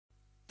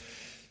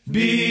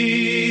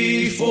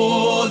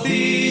Before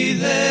thee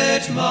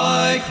let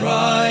my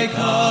cry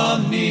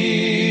come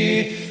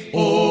near,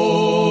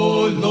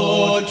 O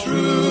Lord,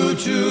 true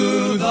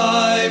to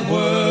thy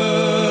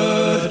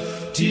word,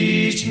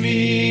 teach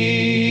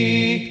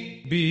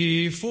me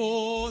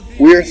before thee.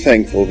 We are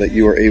thankful that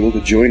you are able to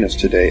join us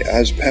today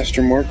as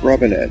Pastor Mark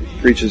Robinette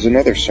preaches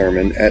another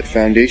sermon at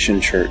Foundation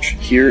Church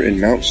here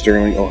in Mount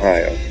Sterling,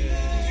 Ohio.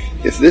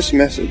 If this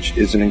message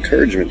is an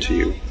encouragement to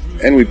you,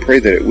 and we pray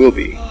that it will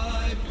be,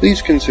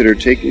 please consider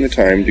taking the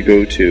time to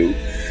go to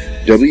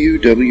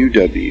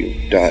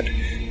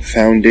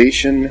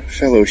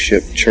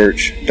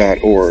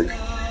www.foundationfellowshipchurch.org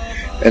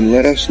and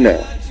let us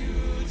know.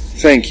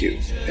 Thank you,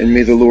 and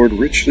may the Lord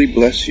richly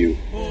bless you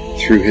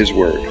through His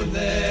Word.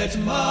 Let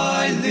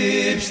my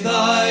lips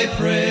thy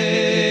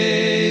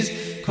praise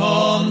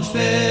confess.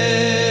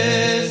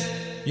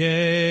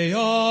 Yea,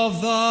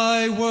 of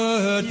thy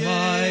word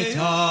my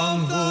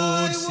tongue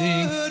would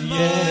sing.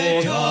 Yea,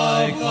 of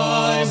thy word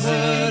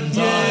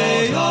my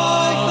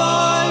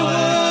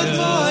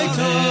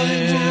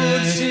tongue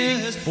would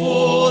sing.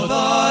 For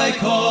thy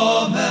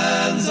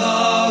commands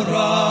are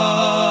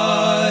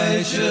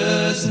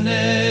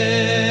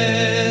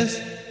righteousness.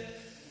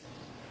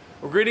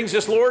 Well, greetings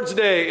this Lord's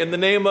Day in the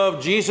name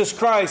of Jesus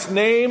Christ,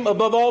 name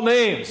above all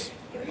names.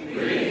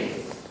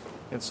 Greetings.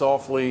 It's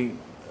awfully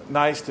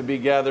nice to be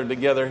gathered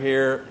together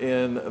here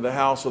in the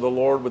house of the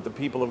Lord with the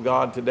people of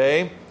God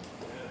today.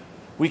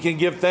 We can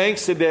give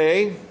thanks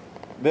today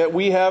that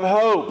we have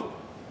hope.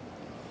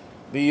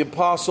 The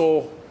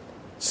apostle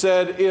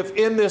said, if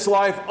in this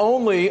life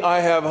only I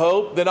have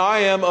hope, then I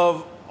am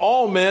of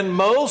all men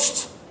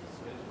most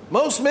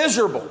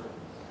miserable.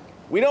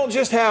 We don't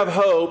just have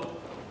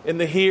hope in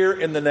the here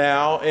and the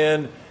now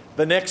and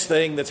the next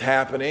thing that's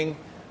happening.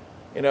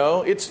 You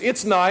know,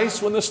 it's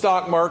nice when the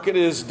stock market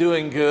is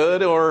doing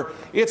good, or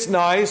it's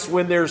nice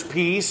when there's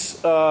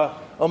peace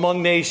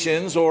among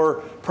nations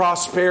or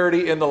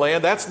prosperity in the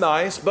land. That's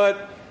nice.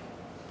 But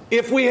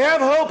if we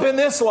have hope in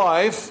this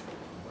life,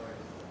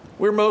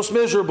 we're most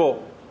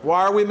miserable.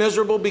 Why are we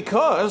miserable?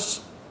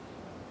 Because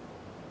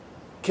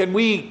can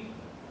we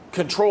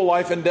control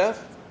life and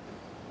death?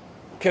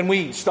 Can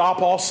we stop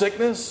all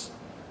sickness?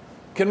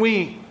 Can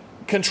we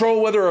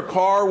control whether a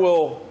car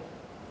will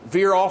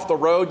veer off the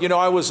road? You know,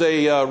 I was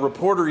a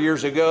reporter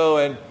years ago,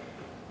 and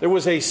there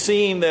was a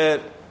scene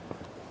that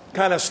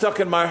kind of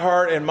stuck in my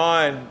heart and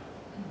mind.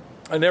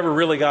 I never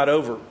really got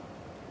over.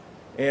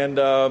 And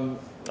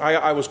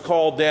I was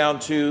called down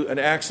to an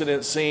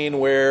accident scene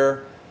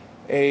where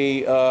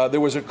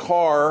there was a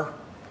car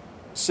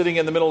sitting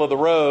in the middle of the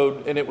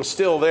road, and it was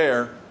still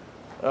there,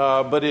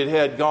 but it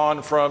had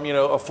gone from,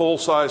 a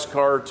full-size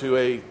car to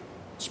a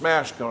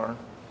smash car.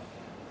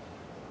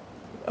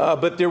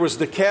 But there was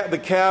the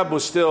cab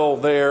was still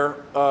there,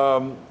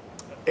 and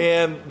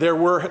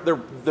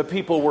the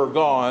people were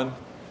gone.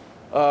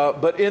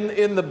 But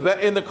in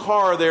the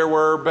car there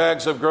were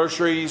bags of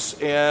groceries,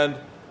 and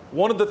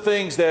one of the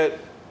things that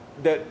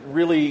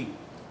really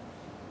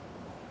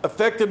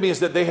affected me is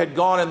that they had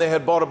gone and they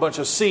had bought a bunch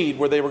of seed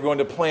where they were going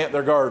to plant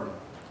their garden.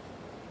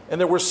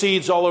 And there were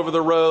seeds all over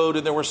the road,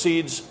 and there were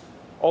seeds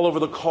all over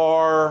the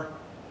car,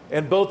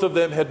 and both of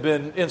them had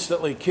been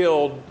instantly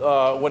killed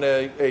when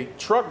a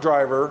truck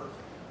driver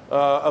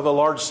of a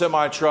large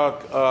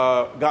semi-truck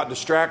got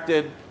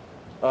distracted,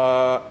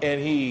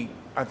 and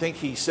I think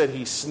he said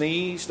he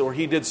sneezed or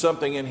he did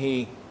something, and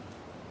he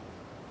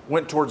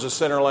went towards the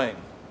center lane.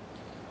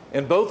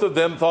 And both of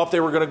them thought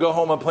they were going to go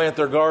home and plant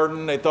their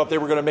garden. They thought they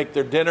were going to make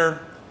their dinner.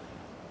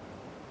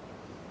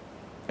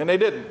 And they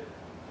didn't.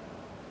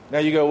 Now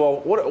you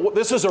go, well,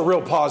 this is a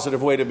real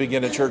positive way to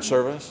begin a church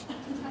service.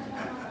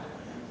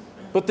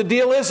 But the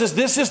deal is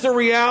this is the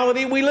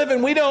reality we live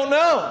in. We don't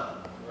know.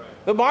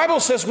 The Bible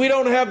says we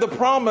don't have the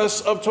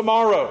promise of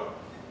tomorrow.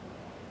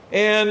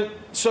 And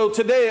so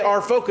today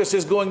our focus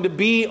is going to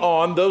be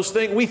on those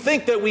things. We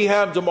think that we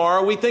have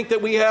tomorrow. We think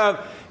that we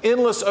have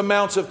endless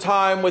amounts of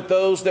time with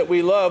those that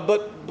we love,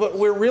 but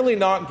we're really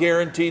not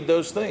guaranteed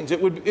those things.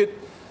 It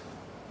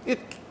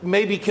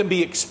maybe can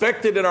be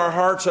expected in our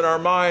hearts and our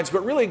minds,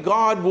 but really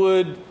God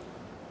would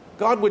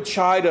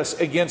chide us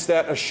against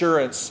that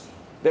assurance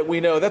that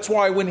we know. That's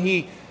why when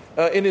He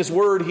in His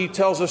Word He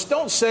tells us,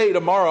 don't say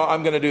tomorrow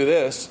I'm going to do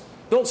this.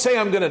 Don't say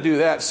I'm going to do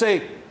that.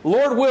 Say,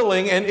 Lord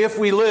willing, and if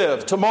we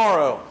live,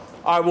 tomorrow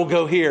I will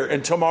go here,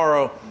 and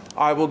tomorrow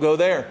I will go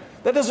there.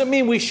 That doesn't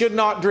mean we should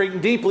not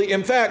drink deeply.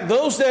 In fact,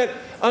 those that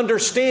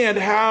understand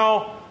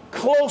how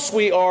close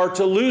we are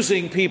to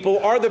losing people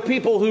are the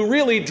people who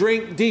really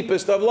drink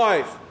deepest of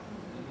life.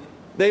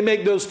 They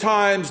make those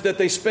times that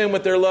they spend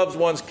with their loved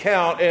ones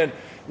count, and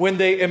when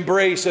they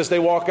embrace as they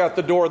walk out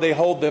the door, they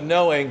hold them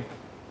knowing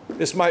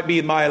this might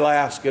be my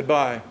last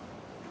goodbye.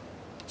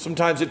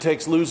 Sometimes it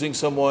takes losing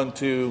someone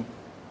to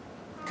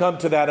come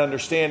to that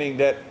understanding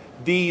that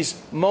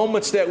these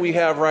moments that we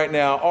have right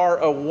now are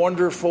a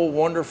wonderful,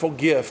 wonderful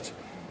gift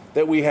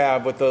that we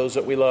have with those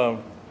that we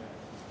love.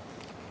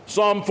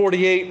 Psalm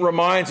 48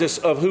 reminds us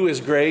of who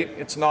is great.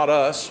 It's not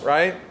us,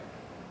 right?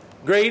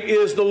 Great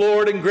is the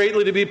Lord and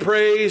greatly to be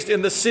praised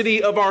in the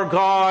city of our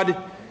God,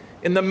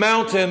 in the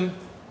mountain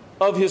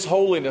of his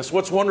holiness.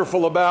 What's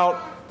wonderful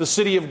about the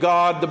city of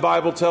God, the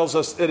Bible tells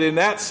us that in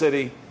that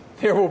city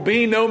there will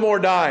be no more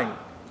dying.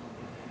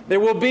 There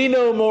will be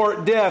no more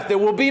death. There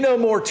will be no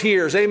more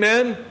tears.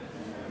 Amen?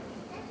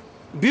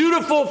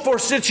 Beautiful for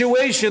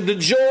situation, the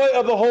joy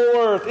of the whole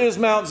earth is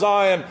Mount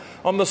Zion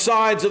on the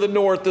sides of the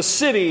north, the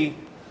city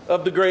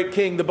of the great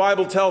King. The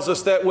Bible tells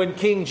us that when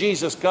King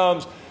Jesus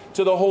comes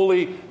to the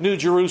holy New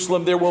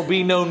Jerusalem, there will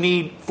be no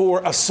need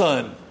for a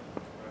sun,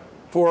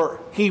 for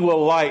he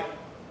will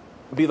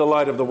be the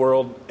light of the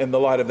world and the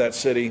light of that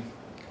city.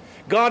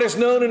 God is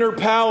known in her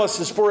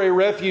palaces for a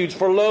refuge,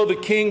 for lo, the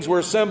kings were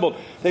assembled.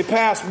 They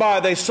passed by,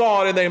 they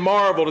saw it, and they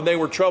marveled, and they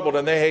were troubled,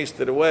 and they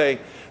hasted away.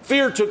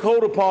 Fear took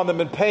hold upon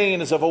them, and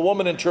pain as of a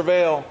woman in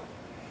travail.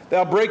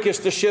 Thou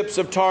breakest the ships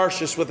of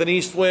Tarshish with an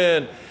east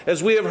wind.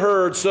 As we have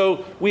heard,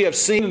 so we have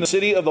seen in the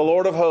city of the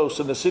Lord of hosts,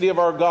 in the city of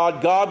our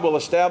God. God will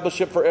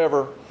establish it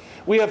forever.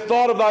 We have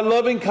thought of thy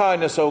loving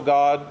kindness, O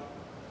God.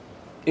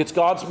 It's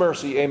God's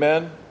mercy,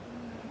 amen.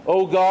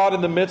 O God,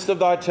 in the midst of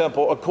thy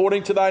temple,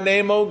 according to thy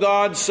name, O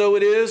God, so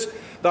it is.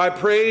 Thy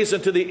praise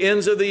unto the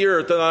ends of the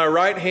earth, and thy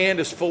right hand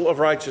is full of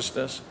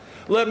righteousness.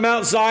 Let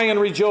Mount Zion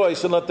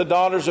rejoice, and let the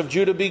daughters of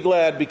Judah be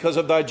glad because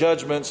of thy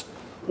judgments.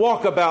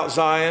 Walk about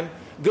Zion,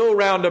 go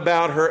round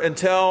about her, and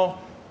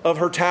tell of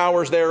her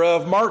towers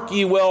thereof. Mark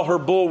ye well her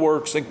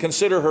bulwarks, and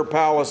consider her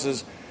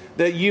palaces,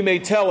 that you may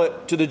tell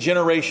it to the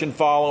generation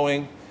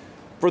following.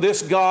 For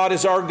this God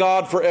is our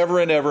God forever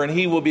and ever, and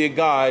he will be a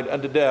guide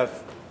unto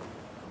death.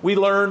 We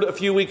learned a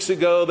few weeks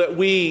ago that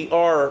we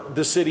are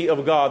the city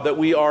of God, that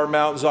we are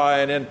Mount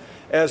Zion. And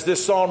as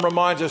this psalm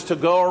reminds us to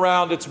go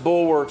around its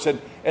bulwarks and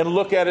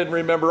look at it and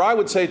remember, I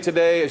would say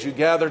today as you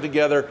gather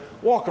together,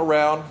 walk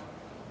around.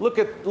 Look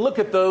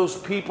at those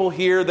people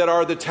here that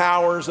are the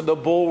towers and the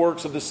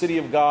bulwarks of the city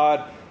of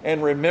God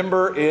and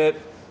remember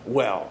it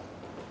well.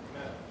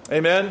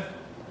 Amen?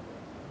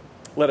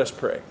 Let us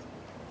pray.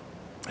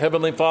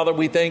 Heavenly Father,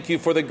 we thank you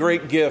for the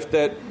great gift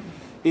that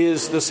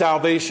is the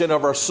salvation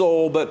of our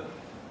soul, but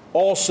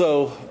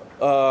also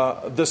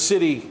the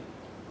city,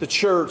 the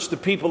church, the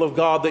people of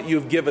God that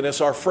you've given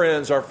us, our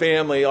friends, our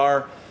family,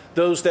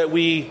 those that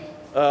we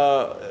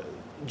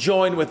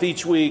join with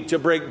each week to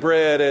break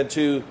bread and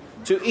to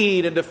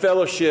eat and to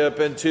fellowship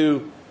and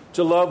to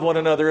love one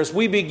another. As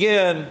we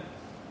begin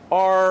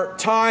our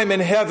time in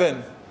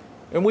heaven,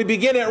 and we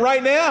begin it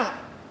right now,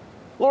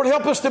 Lord,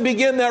 help us to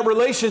begin that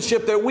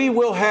relationship that we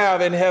will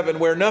have in heaven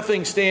where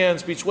nothing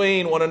stands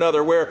between one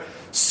another, where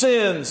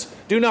sins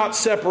do not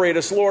separate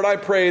us. Lord, I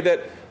pray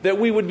that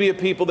we would be a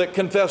people that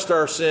confessed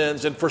our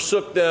sins and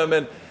forsook them,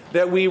 and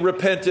that we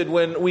repented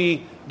when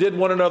we did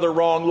one another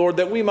wrong. Lord,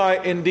 that we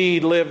might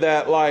indeed live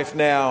that life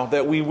now,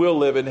 that we will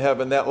live in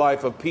heaven, that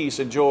life of peace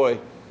and joy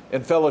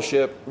and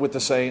fellowship with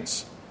the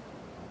saints.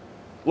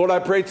 Lord, I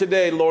pray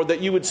today, Lord, that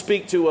you would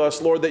speak to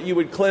us, Lord, that you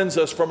would cleanse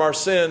us from our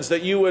sins,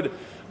 that you would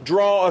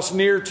draw us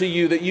near to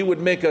you, that you would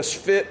make us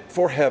fit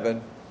for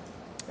heaven.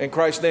 In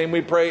Christ's name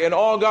we pray. And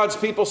all God's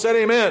people said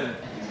amen.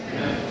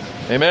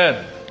 Amen.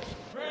 Amen.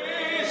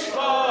 Praise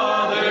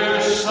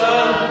Father,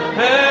 Son,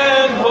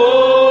 and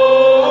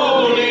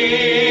Holy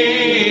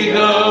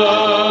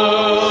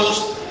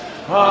Ghost.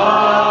 Amen.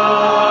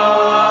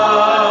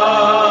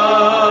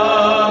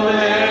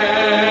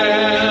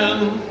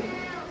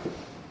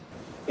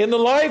 In the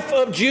life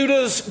of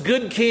Judah's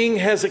good king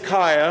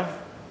Hezekiah,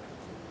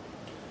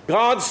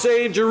 God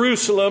saved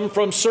Jerusalem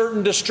from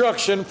certain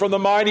destruction from the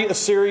mighty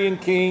Assyrian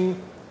king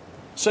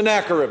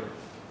Sennacherib.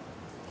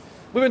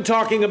 We've been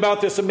talking about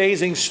this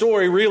amazing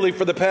story really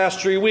for the past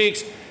 3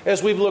 weeks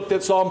as we've looked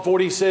at Psalm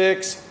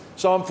 46,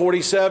 Psalm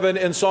 47,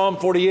 and Psalm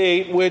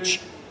 48,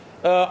 which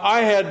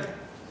I had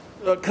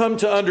come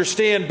to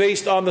understand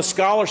based on the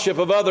scholarship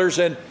of others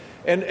and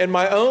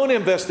my own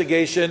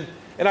investigation.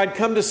 And I'd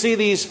come to see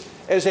these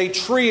as a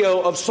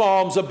trio of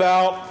psalms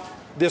about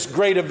this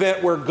great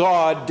event where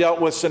God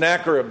dealt with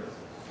Sennacherib.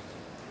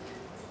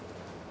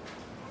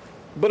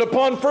 But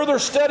upon further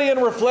study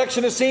and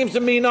reflection, it seems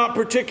to me, not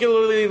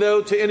particularly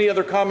though to any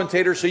other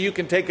commentator, so you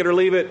can take it or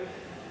leave it,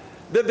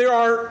 that there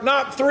are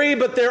not 3,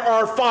 but there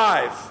are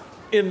 5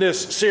 in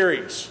this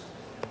series.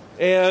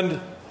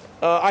 And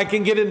I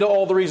can get into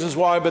all the reasons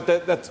why, but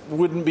that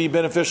wouldn't be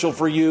beneficial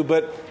for you.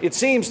 But it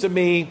seems to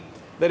me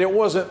that it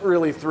wasn't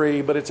really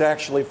 3, but it's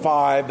actually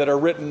 5 that are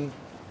written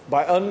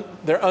by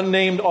they're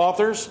unnamed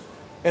authors,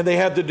 and they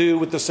have to do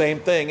with the same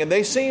thing. And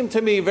they seem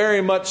to me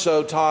very much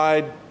so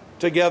tied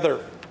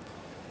together.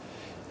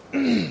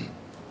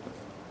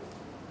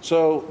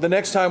 So the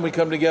next time we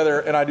come together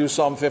and I do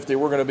Psalm 50,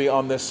 we're going to be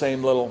on this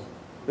same little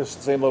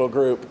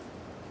group.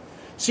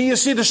 See, you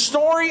see, the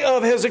story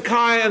of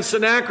Hezekiah and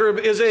Sennacherib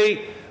is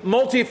a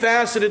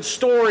multifaceted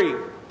story.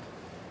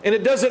 And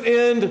it doesn't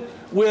end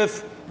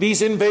with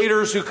these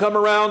invaders who come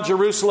around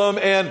Jerusalem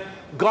and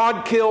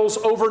God kills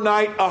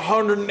overnight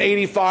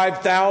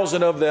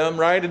 185,000 of them,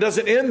 right? It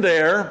doesn't end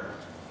there.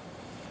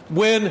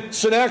 When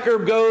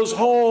Sennacherib goes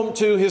home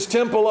to his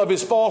temple of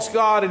his false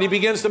god and he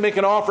begins to make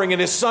an offering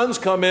and his sons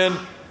come in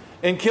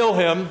and kill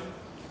him.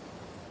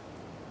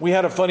 We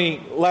had a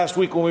funny last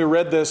week when we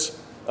read this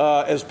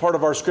as part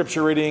of our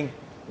scripture reading.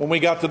 When we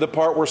got to the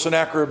part where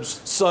Sennacherib's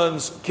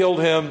sons killed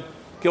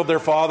their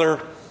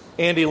father,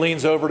 Andy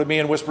leans over to me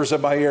and whispers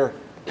in my ear,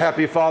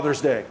 "Happy Father's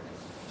Day."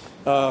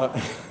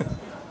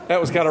 That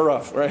was kind of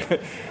rough, right?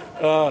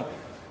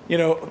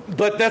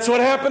 But that's what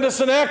happened to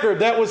Sennacherib.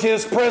 That was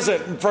his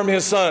present from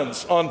his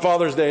sons on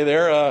Father's Day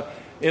there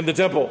in the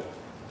temple.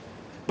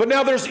 But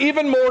now there's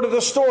even more to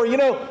the story.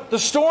 The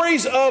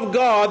stories of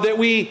God that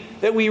we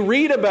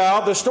read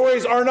about, the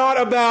stories are not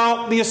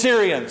about the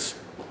Assyrians.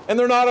 And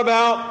they're not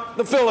about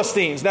the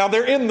Philistines. Now,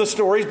 they're in the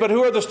stories, but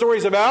who are the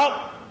stories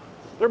about?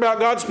 They're about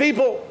God's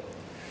people.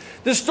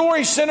 The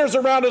story centers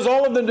around, as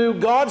all of them do,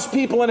 God's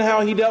people and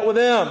how he dealt with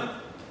them.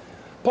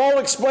 Paul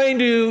explained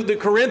to the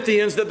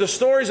Corinthians that the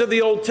stories of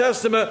the Old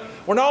Testament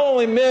were not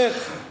only meant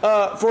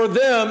for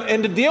them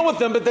and to deal with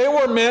them, but they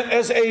were meant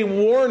as a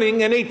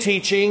warning and a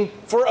teaching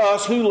for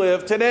us who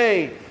live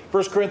today.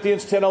 1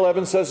 Corinthians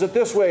 10:11 says it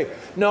this way.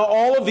 Now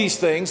all of these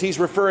things, he's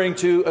referring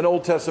to an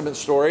Old Testament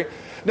story.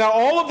 Now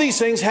all of these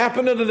things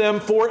happen unto them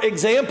for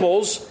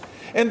examples,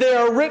 and they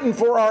are written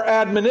for our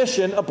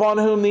admonition, upon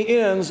whom the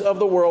ends of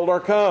the world are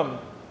come.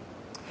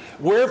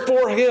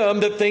 Wherefore him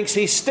that thinks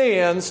he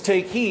stands,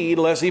 take heed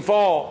lest he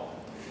fall.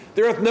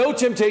 There hath no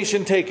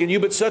temptation taken you,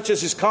 but such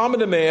as is common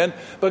to man.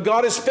 But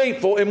God is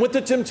faithful, and with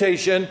the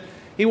temptation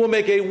he will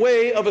make a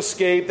way of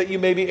escape, that you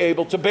may be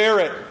able to bear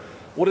it.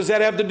 What does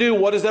that have to do?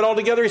 What is that all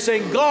together? He's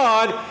saying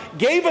God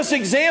gave us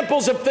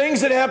examples of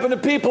things that happened to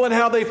people and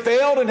how they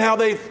failed and how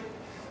they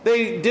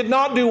did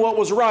not do what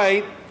was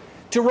right,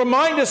 to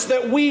remind us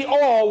that we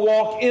all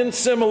walk in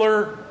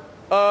similar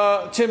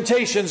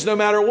temptations no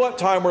matter what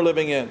time we're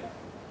living in.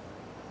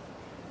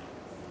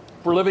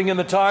 If we're living in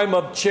the time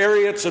of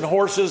chariots and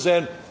horses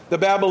and the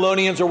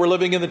Babylonians, or we're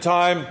living in the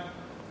time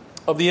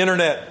of the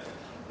internet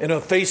and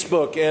of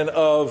Facebook and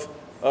of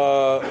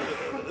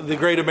the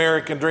great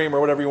American dream, or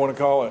whatever you want to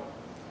call it,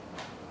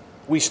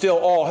 we still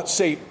all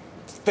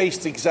face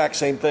the exact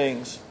same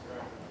things.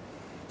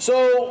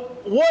 So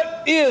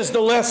what is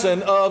the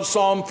lesson of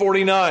Psalm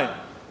 49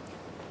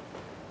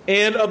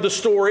 and of the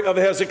story of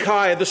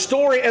Hezekiah? The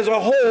story as a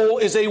whole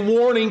is a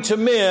warning to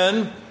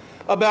men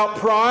about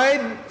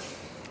pride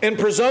and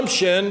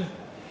presumption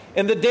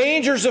and the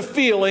dangers of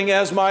feeling,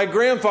 as my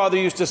grandfather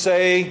used to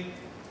say,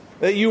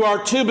 that you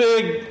are too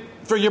big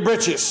for your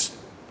britches.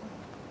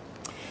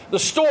 The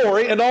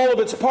story and all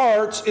of its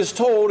parts is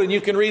told, and you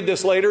can read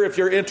this later if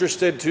you're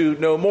interested to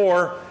know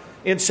more,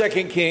 in 2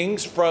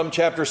 Kings from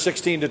chapter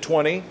 16 to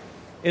 20,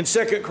 in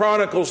 2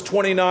 Chronicles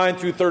 29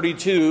 through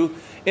 32,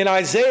 in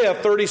Isaiah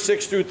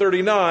 36 through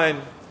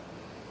 39,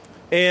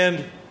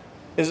 and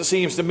as it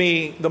seems to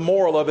me, the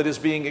moral of it is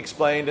being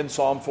explained in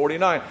Psalm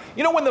 49.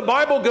 When the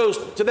Bible goes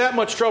to that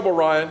much trouble,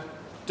 Ryan,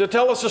 to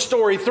tell us a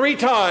story 3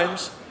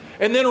 times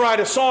and then write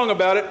a song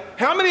about it,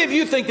 how many of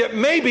you think that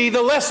maybe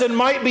the lesson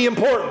might be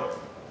important?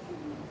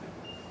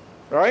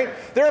 Right?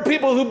 There are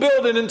people who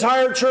build an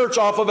entire church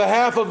off of a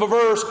half of a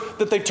verse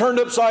that they turned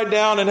upside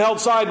down and held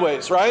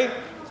sideways, right?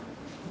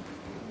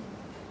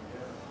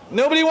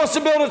 Nobody wants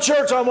to build a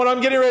church on what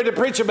I'm getting ready to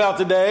preach about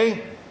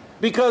today,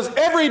 because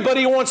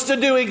everybody wants to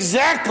do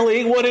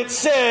exactly what it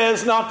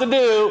says not to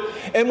do.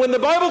 And when the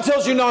Bible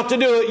tells you not to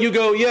do it, you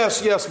go,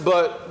 yes,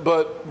 but.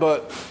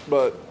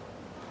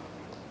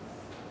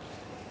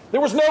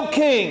 There was no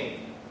king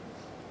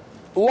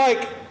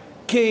like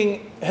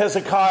King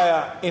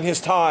Hezekiah in his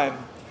time.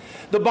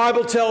 The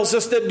Bible tells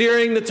us that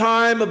during the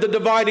time of the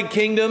divided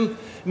kingdom,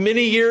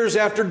 many years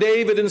after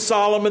David and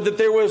Solomon, that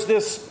there was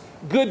this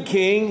good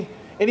king,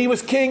 and he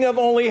was king of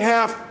only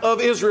half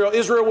of Israel.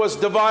 Israel was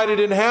divided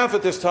in half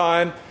at this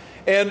time,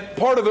 and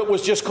part of it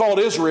was just called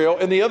Israel,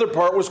 and the other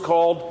part was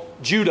called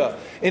Judah.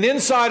 And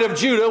inside of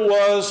Judah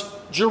was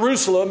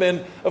Jerusalem,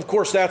 and of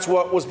course that's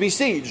what was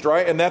besieged,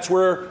 right? And that's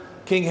where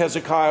King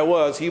Hezekiah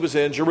was. He was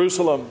in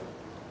Jerusalem.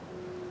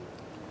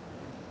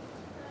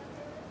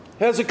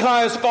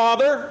 Hezekiah's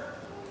father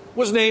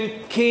was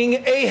named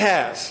King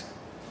Ahaz.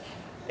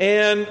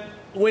 And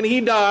when he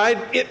died,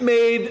 it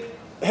made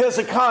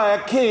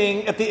Hezekiah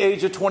king at the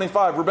age of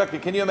 25. Rebecca,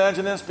 can you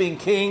imagine this? Being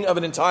king of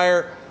an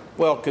entire,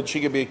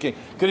 she could be a king.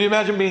 Could you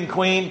imagine being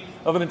queen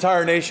of an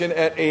entire nation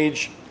at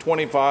age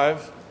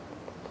 25?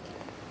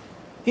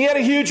 He had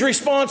a huge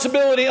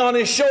responsibility on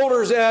his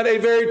shoulders at a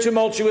very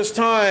tumultuous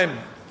time.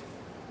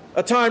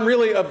 A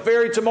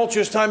very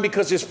tumultuous time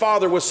because his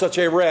father was such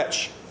a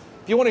wretch.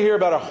 If you want to hear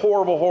about a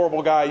horrible,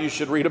 horrible guy, you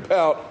should read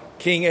about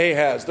King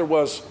Ahaz. There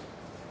was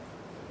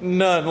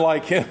none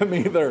like him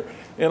either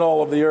in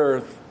all of the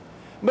earth.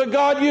 But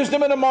God used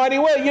him in a mighty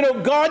way.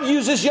 God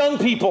uses young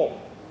people.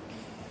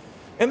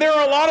 And there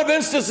are a lot of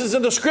instances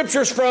in the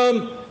scriptures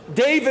from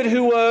David,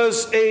 who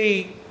was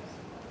a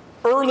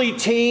early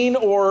teen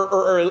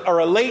or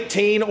a late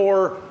teen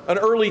or an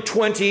early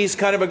 20s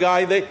kind of a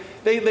guy.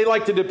 They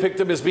like to depict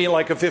him as being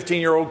like a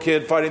 15-year-old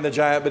kid fighting the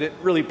giant, but it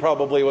really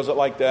probably wasn't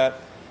like that.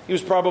 He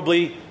was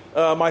probably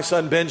my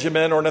son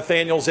Benjamin or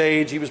Nathaniel's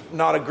age. He was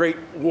not a great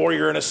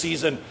warrior and a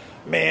seasoned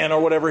man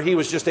or whatever. He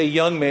was just a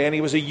young man.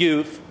 He was a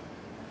youth.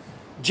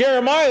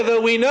 Jeremiah,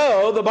 though we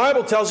know, the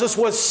Bible tells us,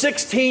 was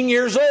 16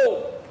 years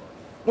old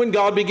when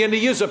God began to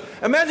use him.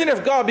 Imagine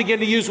if God began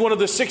to use one of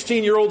the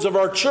 16-year-olds of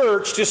our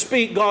church to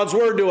speak God's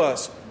word to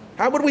us.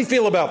 How would we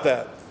feel about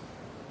that?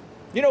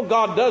 You know,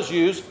 God does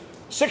use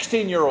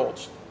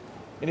 16-year-olds.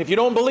 And if you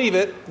don't believe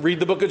it, read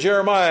the book of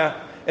Jeremiah,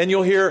 and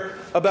you'll hear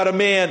about a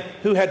man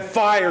who had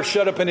fire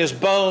shut up in his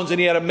bones, and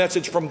he had a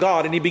message from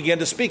God, and he began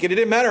to speak it. It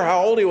didn't matter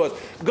how old he was.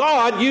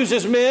 God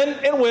uses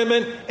men and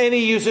women, and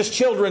he uses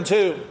children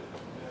too.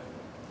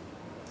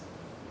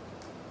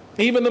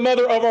 Even the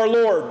mother of our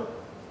Lord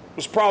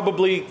was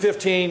probably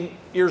 15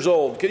 years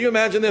old. Can you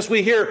imagine this?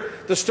 We hear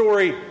the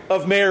story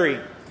of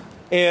Mary,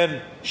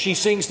 and she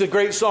sings the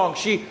great song.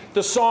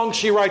 The song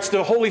she writes,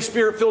 the Holy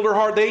Spirit filled her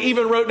heart. They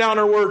even wrote down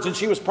her words, and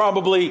she was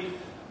probably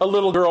a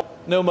little girl,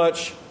 not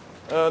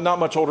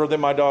much older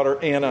than my daughter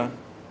Anna.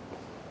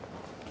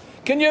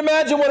 Can you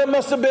imagine what it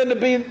must have been to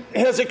be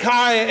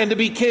Hezekiah and to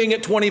be king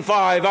at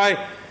 25?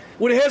 I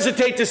would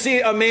hesitate to see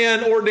a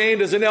man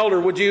ordained as an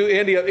elder. Would you,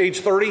 Andy, at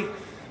age 30?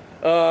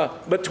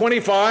 But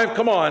 25,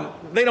 come on,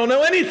 they don't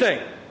know anything.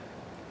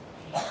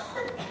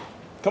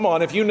 Come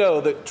on, if you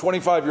know that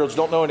 25-year-olds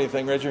don't know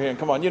anything, raise your hand.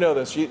 Come on, you know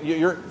this.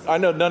 I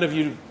know none of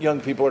you young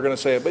people are going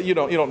to say it, but you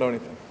don't know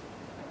anything.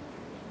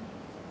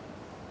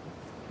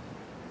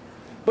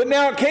 But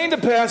now it came to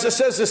pass, it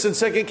says this in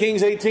 2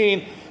 Kings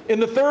 18, in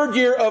the 3rd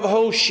year of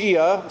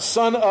Hoshea,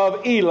 son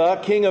of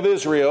Elah, king of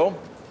Israel,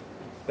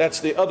 that's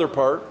the other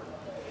part,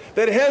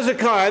 that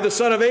Hezekiah, the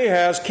son of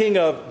Ahaz, king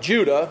of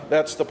Judah,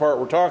 that's the part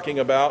we're talking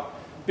about,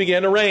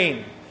 began to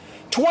reign.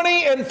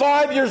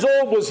 25 years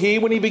old was he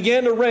when he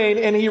began to reign,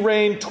 and he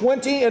reigned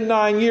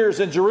 29 years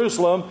in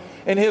Jerusalem.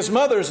 And his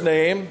mother's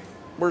name,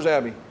 where's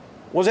Abby?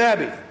 Was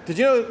Abby. Did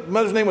you know his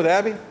mother's name was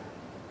Abby?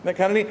 That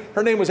kind of neat.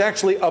 Her name was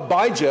actually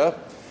Abijah.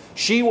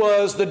 She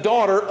was the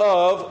daughter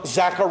of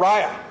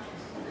Zechariah.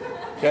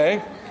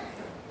 Okay?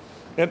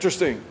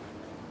 Interesting.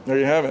 There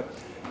you have it.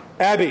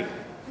 Abby,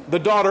 the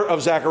daughter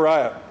of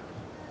Zechariah.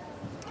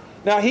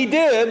 Now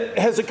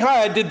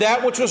Hezekiah did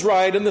that which was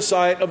right in the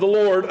sight of the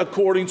Lord,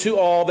 according to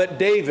all that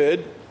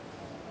David,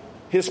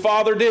 his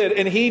father, did.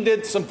 And he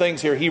did some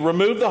things here. He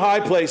removed the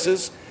high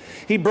places.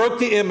 He broke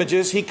the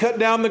images. He cut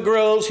down the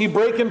groves. He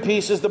broke in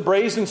pieces the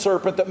brazen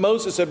serpent that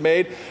Moses had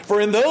made.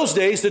 For in those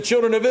days, the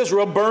children of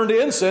Israel burned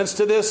incense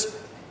to this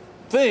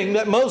thing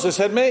that Moses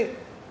had made.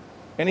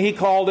 And he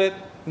called it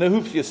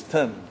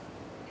Nehuphthah.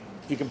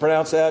 If you can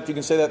pronounce that, if you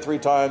can say that 3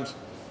 times,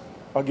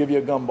 I'll give you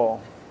a gumball.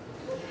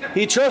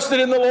 He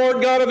trusted in the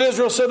Lord God of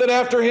Israel, so that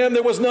after him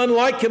there was none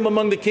like him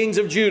among the kings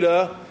of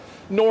Judah,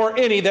 nor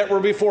any that were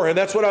before him.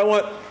 That's what I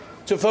want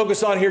to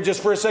focus on here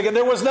just for a second.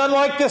 There was none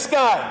like this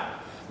guy.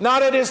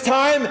 Not at his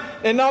time,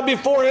 and not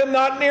before him,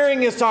 not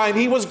nearing his time.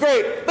 He was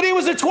great. But he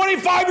was a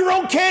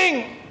 25-year-old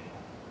king.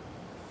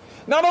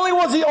 Not only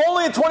was he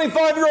only a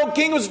 25-year-old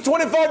king, he was a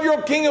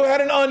 25-year-old king who had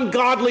an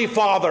ungodly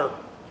father,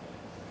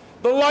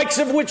 the likes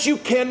of which you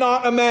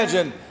cannot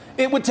imagine.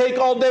 It would take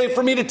all day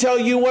for me to tell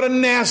you what a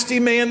nasty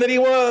man that he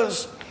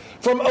was.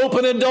 From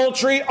open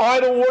adultery,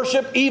 idol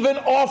worship, even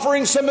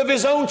offering some of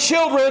his own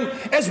children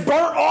as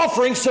burnt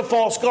offerings to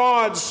false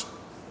gods.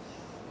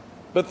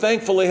 But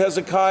thankfully,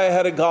 Hezekiah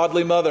had a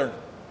godly mother,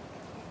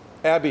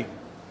 Abby.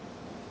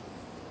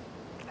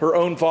 Her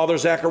own father,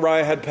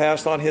 Zechariah, had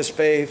passed on his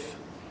faith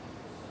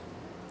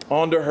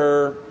onto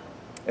her,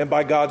 and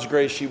by God's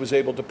grace, she was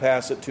able to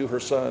pass it to her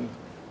son.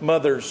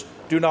 Mothers,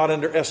 do not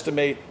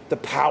underestimate the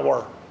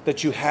power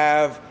that you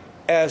have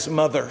as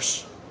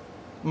mothers.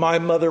 My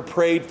mother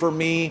prayed for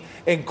me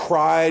and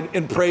cried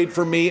and prayed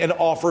for me and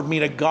offered me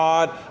to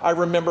God. I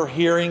remember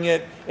hearing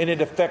it, and it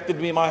affected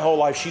me my whole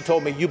life. She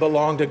told me, you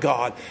belong to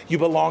God. You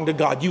belong to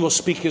God. You will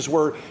speak his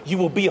word. You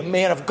will be a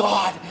man of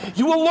God.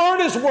 You will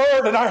learn his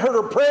word. And I heard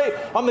her pray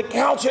on the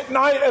couch at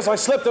night as I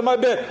slept in my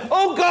bed.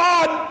 Oh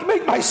God,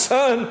 make my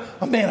son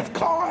a man of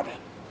God.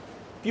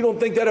 If you don't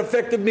think that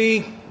affected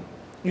me,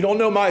 you don't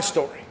know my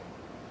story.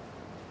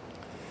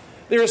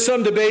 There is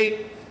some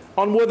debate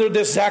on whether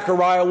this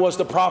Zechariah was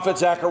the prophet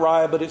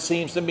Zechariah, but it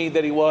seems to me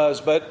that he was.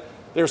 But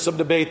there's some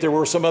debate. There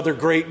were some other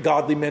great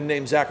godly men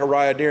named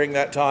Zechariah during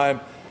that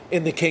time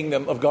in the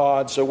kingdom of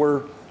God. So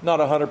we're not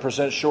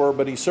 100% sure,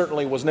 but he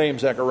certainly was named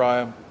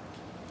Zechariah.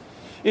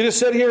 It is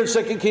said here in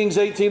 2 Kings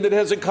 18 that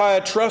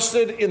Hezekiah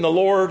trusted in the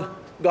Lord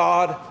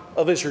God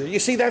of Israel. You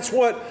see, that's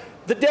what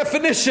the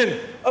definition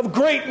of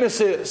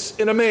greatness is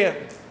in a man.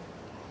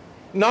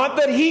 Not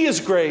that he is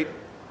great,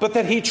 but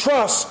that he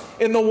trusts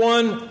in the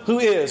one who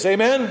is.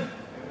 Amen?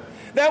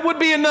 That would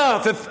be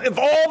enough if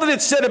all that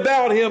it said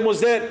about him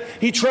was that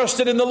he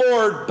trusted in the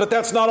Lord, but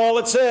that's not all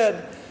it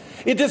said.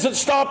 It doesn't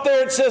stop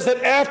there. It says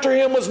that after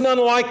him was none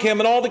like him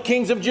and all the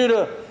kings of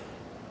Judah.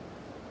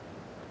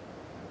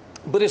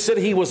 But it said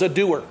he was a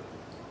doer.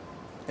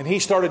 And he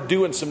started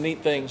doing some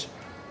neat things.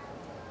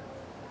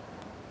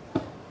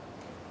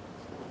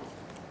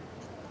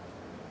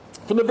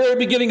 From the very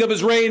beginning of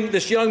his reign,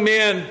 this young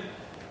man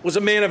was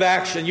a man of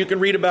action. You can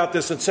read about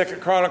this in 2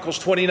 Chronicles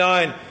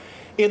 29.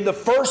 In the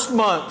first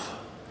month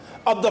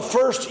of the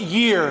first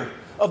year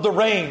of the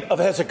reign of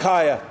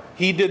Hezekiah,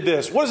 he did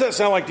this. What does that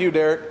sound like to you,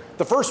 Derek?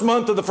 the first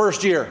month of the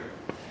first year.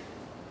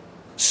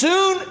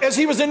 Soon as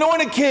he was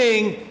anointed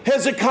king,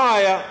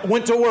 Hezekiah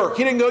went to work.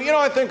 He didn't go,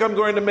 I think I'm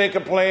going to make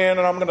a plan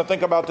and I'm going to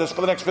think about this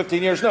for the next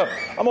 15 years. No,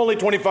 I'm only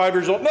 25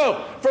 years old.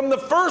 No, from the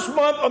first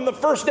month, on the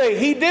first day,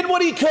 he did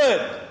what he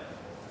could.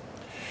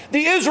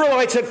 The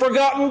Israelites had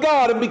forgotten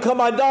God and become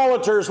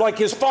idolaters like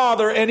his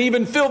father, and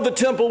even filled the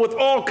temple with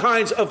all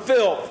kinds of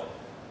filth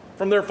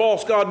from their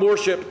false god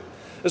worship.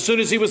 As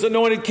soon as he was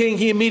anointed king,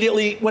 he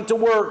immediately went to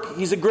work.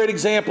 He's a great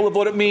example of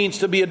what it means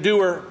to be a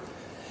doer.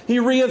 He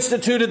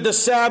reinstituted the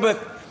Sabbath,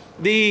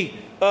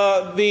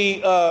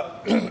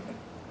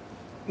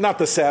 not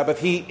the Sabbath.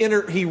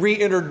 He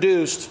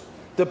reintroduced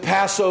the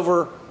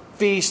Passover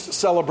feast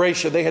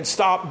celebration. They had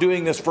stopped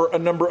doing this for a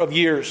number of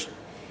years.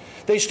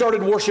 They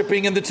started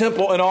worshiping in the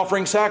temple and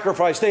offering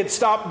sacrifice. They had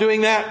stopped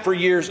doing that for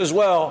years as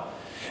well.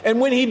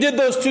 And when he did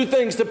those two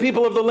things, the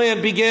people of the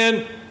land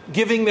began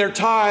giving their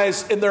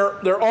tithes and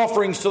their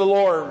offerings to the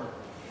Lord.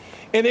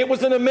 And it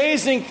was an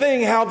amazing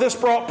thing how this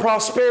brought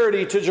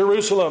prosperity to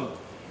Jerusalem.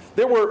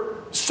 There were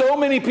so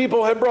many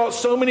people had brought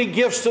so many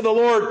gifts to the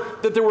Lord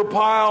that there were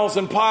piles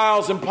and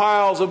piles and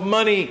piles of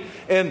money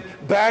and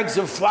bags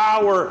of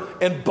flour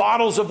and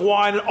bottles of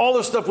wine, and all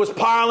this stuff was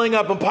piling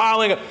up and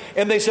piling up.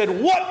 And they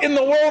said, "What in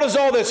the world is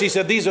all this?" He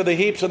said, "These are the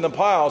heaps and the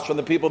piles from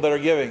the people that are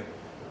giving."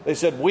 They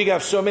said, "We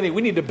have so many,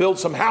 we need to build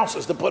some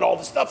houses to put all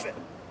the stuff in."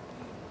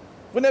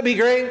 Wouldn't that be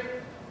great?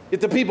 If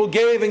the people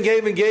gave and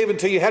gave and gave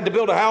until you had to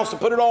build a house to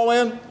put it all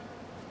in.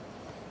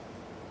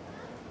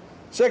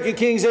 2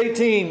 Kings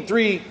 18,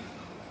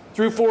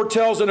 3-4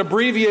 tells an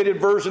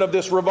abbreviated version of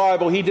this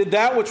revival. He did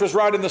that which was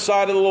right in the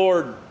sight of the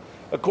Lord,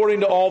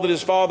 according to all that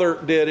his father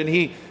did. And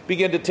he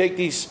began to take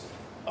these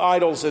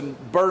idols and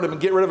burn them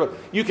and get rid of them.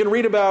 You can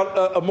read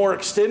about a more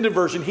extended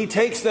version. He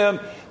takes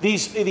them,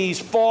 these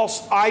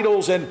false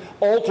idols and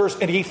altars,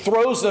 and he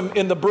throws them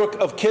in the brook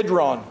of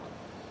Kidron,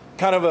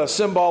 kind of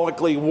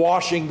symbolically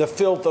washing the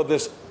filth of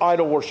this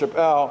idol worship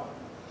out.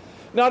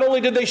 Not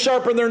only did they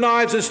sharpen their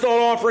knives and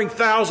start offering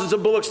thousands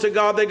of bullocks to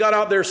God, they got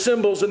out their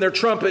cymbals and their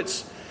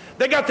trumpets.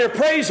 They got their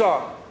praise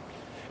on.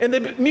 And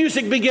the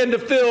music began to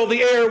fill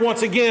the air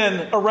once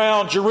again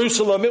around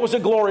Jerusalem. It was a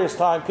glorious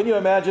time. Can you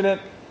imagine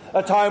it?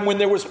 A time when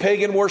there was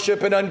pagan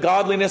worship and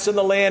ungodliness in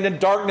the land and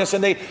darkness,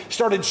 and they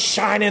started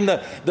shining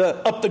up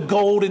the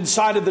gold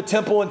inside of the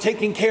temple and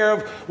taking care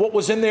of what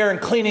was in there and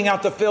cleaning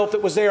out the filth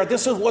that was there.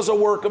 This was a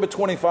work of a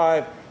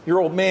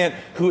 25-year-old man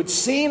who had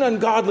seen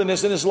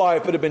ungodliness in his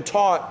life but had been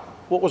taught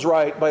what was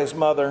right by his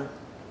mother.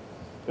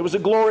 It was a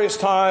glorious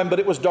time, but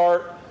it was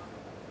dark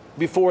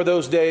before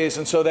those days,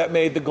 and so that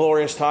made the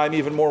glorious time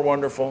even more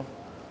wonderful.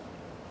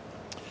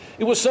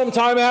 It was some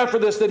time after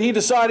this that he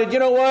decided, you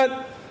know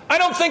what? I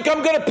don't think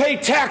I'm going to pay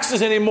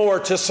taxes anymore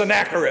to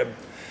Sennacherib.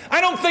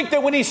 I don't think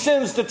that when he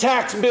sends the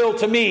tax bill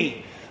to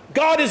me,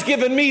 God has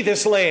given me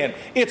this land.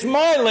 It's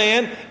my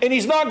land, and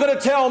he's not going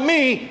to tell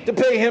me to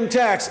pay him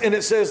tax. And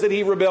it says that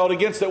he rebelled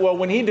against it. Well,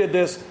 when he did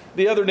this,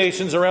 the other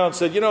nations around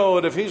said, you know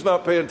what, if he's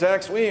not paying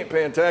tax, we ain't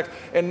paying tax.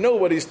 And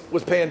nobody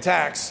was paying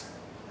tax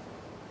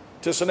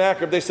to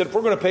Sennacherib. They said, if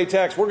we're going to pay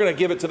tax, we're going to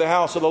give it to the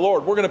house of the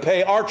Lord. We're going to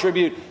pay our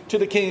tribute to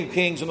the King of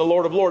Kings and the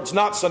Lord of Lords,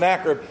 not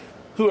Sennacherib,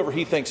 whoever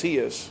he thinks he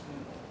is.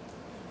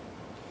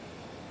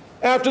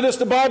 After this,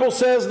 the Bible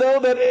says,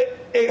 though, that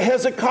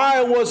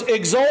Hezekiah was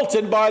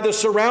exalted by the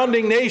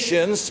surrounding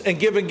nations and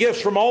given gifts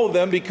from all of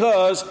them.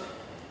 Because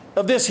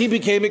of this, he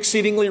became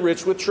exceedingly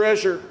rich with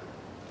treasure.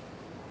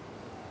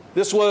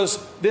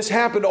 This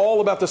happened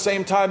all about the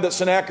same time that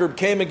Sennacherib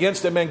came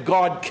against him and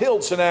God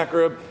killed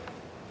Sennacherib.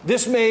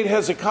 This made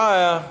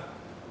Hezekiah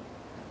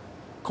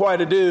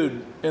quite a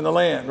dude in the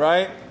land,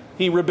 right?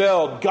 He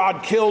rebelled.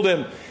 God killed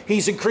him.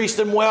 He's increased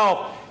in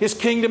wealth. His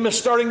kingdom is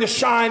starting to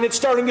shine. It's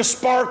starting to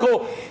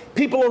sparkle.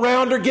 People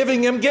around are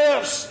giving him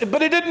gifts.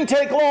 But it didn't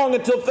take long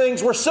until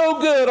things were so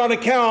good on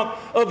account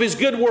of his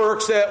good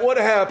works that what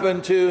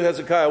happened to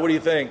Hezekiah? What do you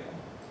think?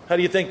 How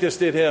do you think this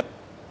did him?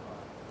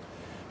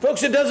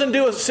 Folks, it doesn't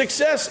do it.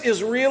 Success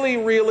is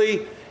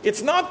really,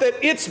 it's not that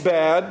it's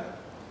bad,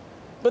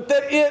 but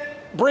that it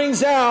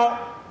brings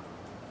out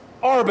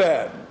our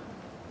bad.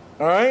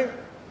 All right?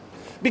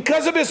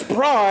 Because of his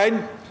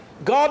pride,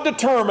 God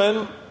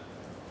determined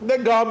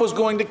that God was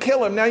going to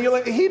kill him. Now,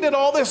 he did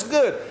all this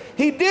good.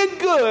 He did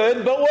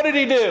good, but what did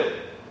he do?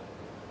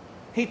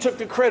 He took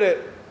the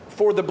credit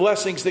for the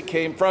blessings that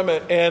came from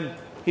it, and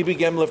he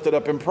became lifted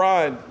up in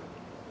pride.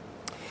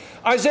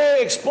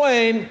 Isaiah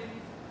explained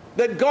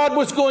that God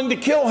was going to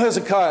kill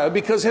Hezekiah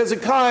because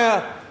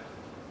Hezekiah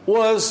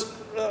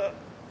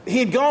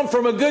he'd gone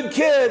from a good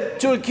kid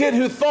to a kid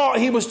who thought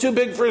he was too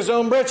big for his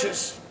own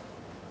britches.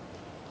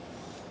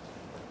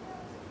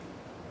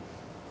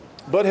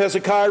 But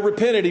Hezekiah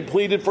repented. He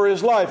pleaded for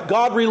his life.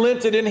 God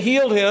relented and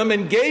healed him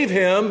and gave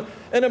him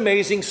an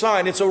amazing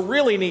sign. It's a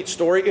really neat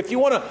story. If you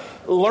want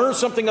to learn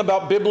something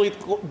about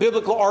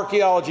biblical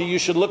archaeology, you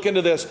should look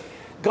into this.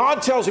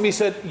 God tells him, he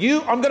said,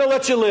 I'm going to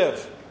let you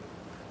live.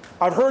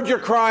 I've heard your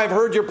cry. I've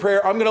heard your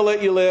prayer. I'm going to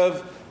let you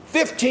live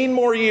 15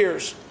 more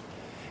years.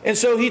 And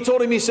so he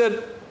told him, he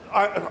said,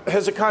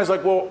 Hezekiah's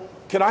like, well,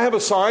 can I have a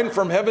sign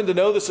from heaven to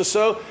know this is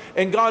so?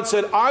 And God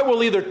said, I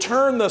will either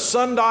turn the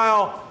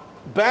sundial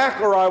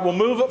back or I will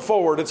move it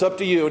forward. It's up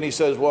to you. And he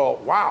says, well,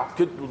 wow,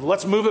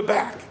 let's move it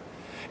back.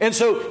 And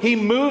so he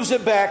moves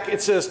it back,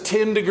 it says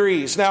 10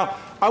 degrees. Now,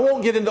 I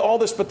won't get into all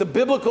this, but the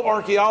biblical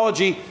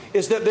archaeology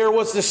is that there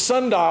was this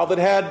sundial that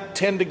had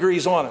 10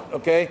 degrees on it,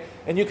 okay?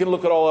 And you can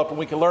look it all up and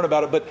we can learn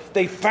about it. But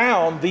they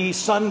found these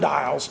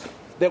sundials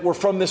that were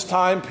from this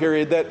time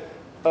period that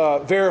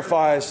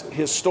verifies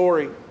his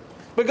story.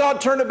 But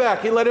God turned it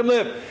back. He let him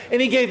live.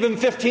 And he gave him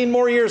 15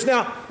 more years.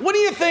 Now, what do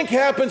you think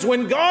happens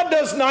when God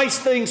does nice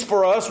things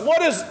for us?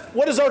 What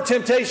is our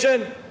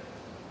temptation?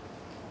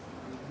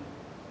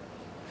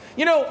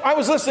 You know, I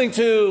was listening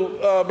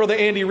to Brother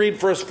Andy read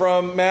for us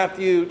from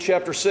Matthew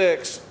chapter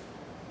 6.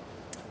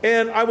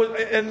 And I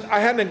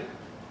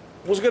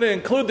was going to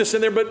include this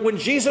in there, but when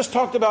Jesus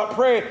talked about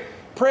praying,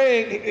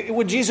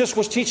 when Jesus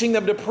was teaching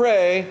them to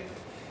pray,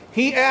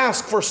 he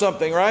asked for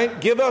something, right?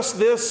 Give us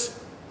this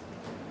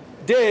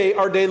day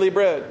our daily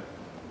bread.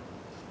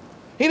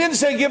 He didn't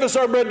say give us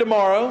our bread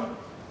tomorrow.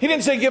 He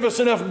didn't say give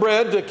us enough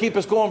bread to keep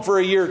us going for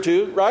a year or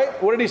two,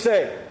 right? What did he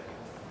say?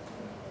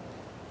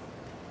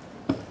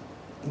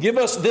 Give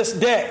us this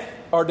day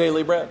our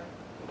daily bread.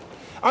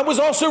 I was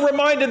also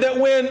reminded that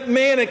when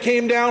manna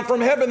came down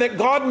from heaven, that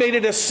God made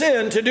it a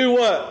sin to do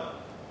what?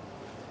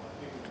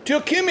 To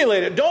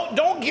accumulate it. Don't,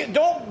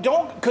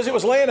 because it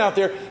was laying out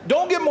there.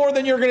 Don't get more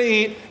than you're going to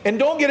eat, and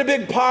don't get a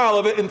big pile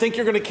of it and think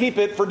you're going to keep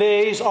it for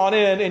days on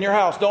end in your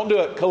house. Don't do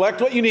it. Collect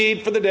what you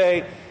need for the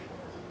day,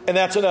 and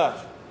that's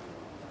enough.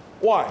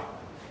 Why?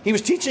 He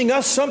was teaching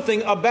us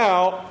something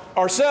about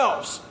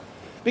ourselves.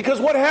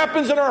 Because what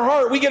happens in our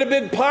heart, we get a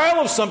big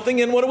pile of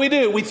something, and what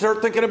do? We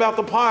start thinking about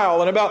the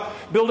pile and about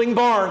building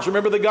barns.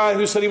 Remember the guy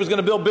who said he was going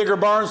to build bigger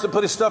barns to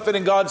put his stuff in,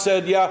 and God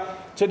said, yeah,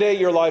 today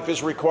your life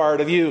is required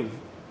of you.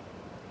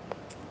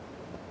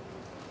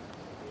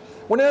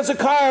 When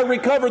Hezekiah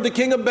recovered, the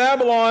king of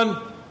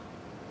Babylon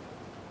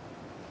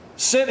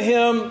sent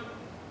him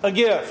a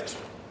gift.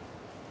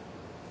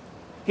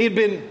 He had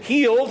been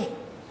healed,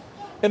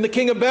 and the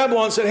king of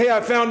Babylon said, hey,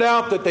 I found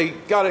out that they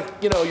got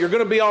to, you're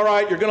going to be all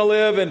right, you're going to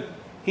live, and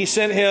he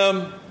sent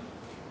him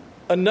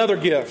another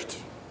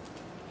gift.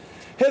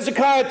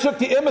 Hezekiah took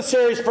the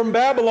emissaries from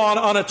Babylon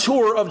on a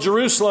tour of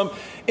Jerusalem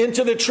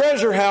into the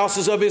treasure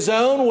houses of his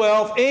own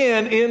wealth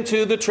and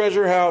into the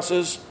treasure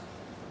houses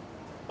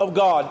of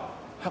God.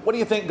 What do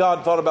you think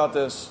God thought about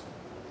this?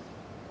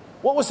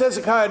 What was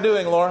Hezekiah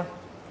doing, Laura?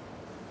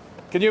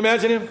 Can you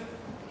imagine him?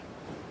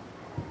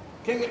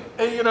 You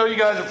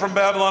guys are from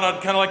Babylon.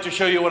 I'd kind of like to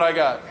show you what I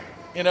got.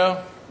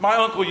 My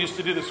uncle used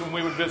to do this when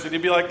we would visit.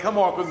 He'd be like, come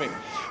walk with me.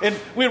 And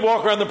we'd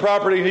walk around the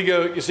property and he'd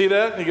go, you see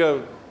that? And he'd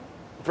go,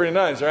 pretty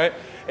nice, right?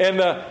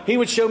 And he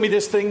would show me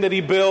this thing that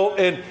he built,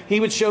 and he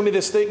would show me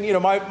this thing,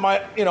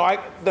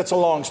 that's a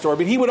long story.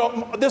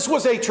 But this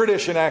was a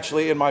tradition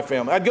actually in my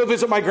family. I'd go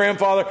visit my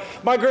grandfather.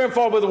 My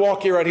grandfather would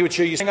walk you around. He would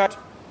show you,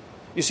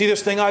 you see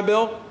this thing I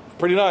built?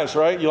 Pretty nice,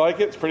 right? You like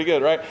it? It's pretty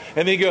good, right?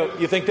 And then he'd go,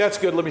 you think that's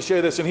good? Let me show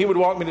you this. And he would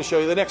walk me to show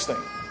you the next thing.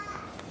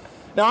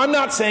 Now, I'm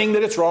not saying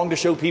that it's wrong to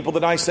show people the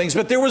nice things,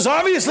 but there was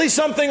obviously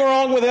something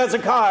wrong with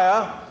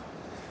Hezekiah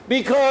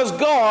because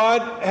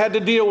God had to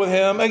deal with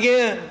him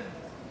again.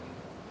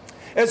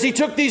 As he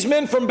took these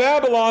men from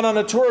Babylon on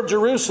a tour of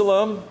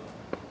Jerusalem,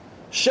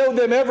 showed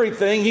them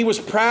everything, he was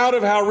proud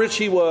of how rich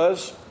he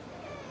was,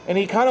 and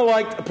he kind of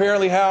liked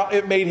apparently how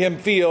it made him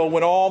feel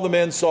when all the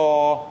men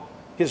saw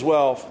his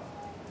wealth.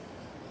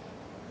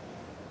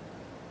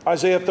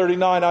 Isaiah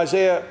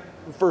 39,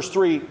 verse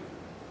 3.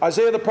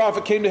 Isaiah the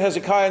prophet came to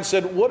Hezekiah and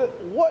said,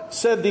 What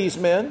said these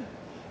men?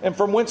 And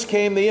from whence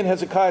came they? And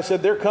Hezekiah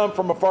said, They're come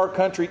from a far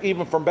country,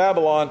 even from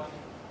Babylon.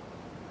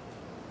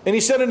 And he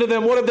said unto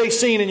them, What have they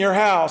seen in your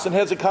house? And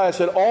Hezekiah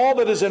said, All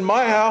that is in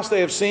my house they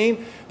have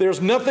seen.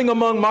 There's nothing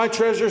among my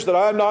treasures that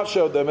I have not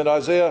showed them. And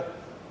Isaiah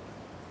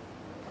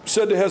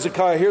said to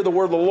Hezekiah, Hear the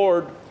word of the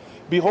Lord.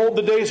 Behold,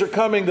 the days are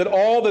coming that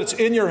all that's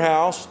in your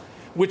house,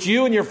 which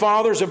you and your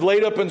fathers have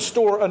laid up in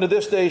store unto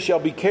this day, shall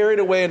be carried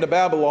away into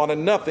Babylon,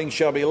 and nothing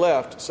shall be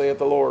left, saith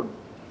the Lord.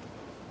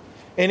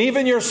 And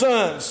even your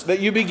sons that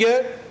you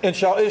beget and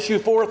shall issue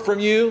forth from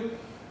you,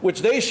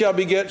 which they shall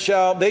beget,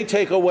 shall they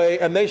take away,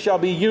 and they shall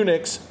be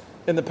eunuchs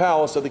in the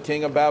palace of the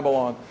king of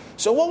Babylon.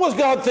 So what was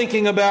God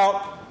thinking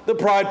about the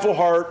prideful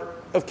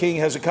heart of King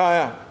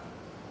Hezekiah?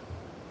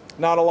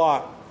 Not a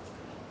lot.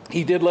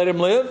 He did let him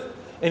live,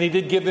 and he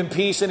did give him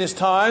peace in his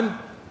time,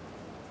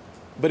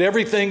 but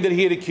everything that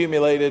he had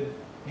accumulated,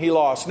 he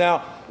lost. Now,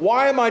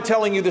 why am I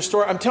telling you this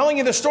story? I'm telling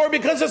you this story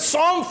because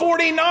Psalm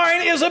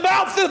 49 is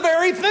about the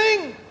very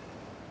thing.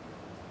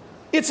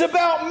 It's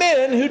about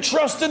men who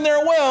trust in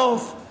their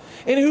wealth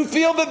and who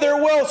feel that their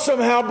wealth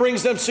somehow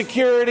brings them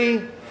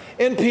security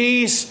and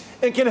peace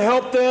and can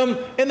help them.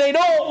 And they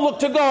don't look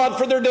to God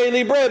for their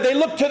daily bread. They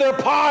look to their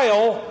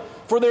pile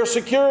for their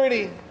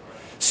security.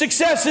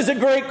 Success is a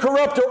great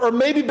corrupter, or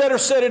maybe better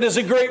said, it is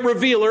a great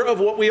revealer of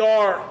what we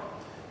are.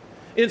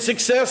 In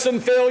success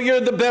and failure,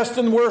 the best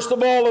and worst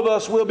of all of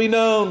us will be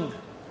known.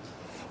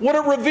 What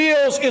it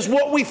reveals is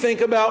what we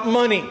think about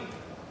money.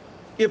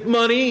 if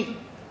money,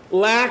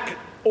 lack,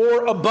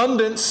 or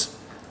abundance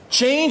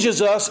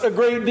changes us a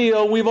great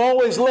deal, we've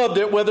always loved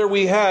it whether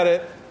we had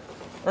it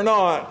or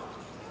not.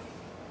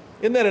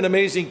 Isn't that an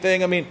amazing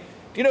thing? I mean,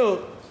 you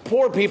know,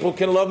 poor people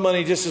can love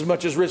money just as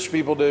much as rich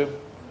people do.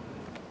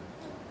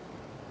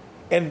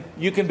 And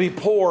you can be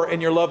poor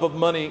and your love of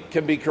money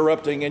can be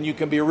corrupting, and you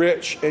can be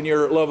rich and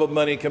your love of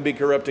money can be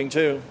corrupting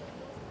too.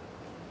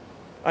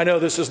 I know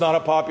this is not a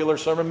popular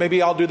sermon.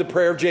 Maybe I'll do the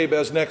prayer of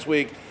Jabez next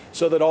week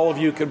so that all of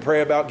you can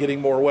pray about getting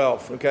more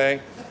wealth,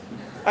 okay?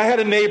 I had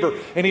a neighbor,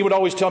 and he would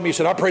always tell me, he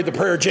said, I prayed the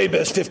prayer of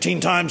Jabez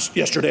 15 times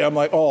yesterday. I'm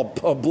like, oh,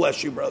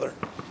 bless you, brother.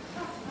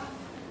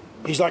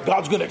 He's like,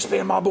 God's going to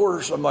expand my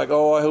borders. I'm like,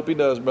 oh, I hope he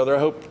does, brother. I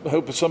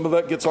hope some of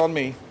that gets on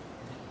me.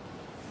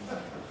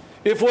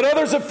 If what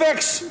others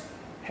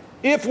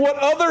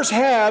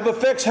have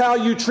affects how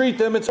you treat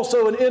them, it's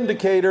also an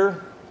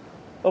indicator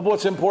of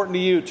what's important to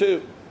you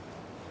too.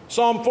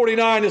 Psalm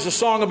 49 is a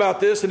song about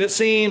this, and it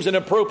seems an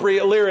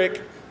appropriate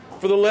lyric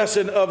for the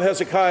lesson of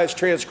Hezekiah's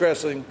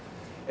transgressing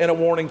and a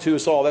warning to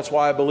us all. That's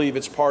why I believe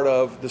it's part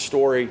of the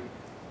story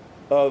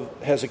of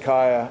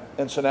Hezekiah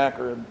and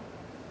Sennacherib.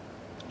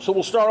 So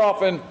we'll start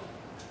off in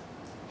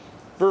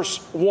verse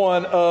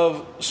 1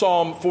 of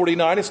Psalm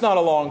 49. It's not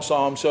a long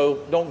psalm,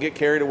 so don't get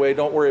carried away.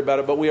 Don't worry about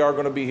it, but we are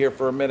going to be here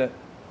for a minute.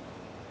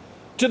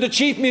 To the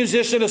chief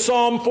musician, a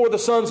psalm for the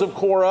sons of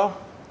Korah.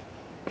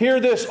 Hear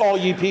this, all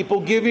ye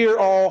people. Give ear,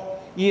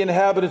 all ye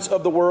inhabitants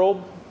of the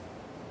world.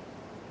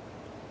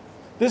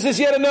 This is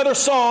yet another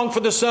song for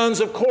the sons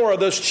of Korah,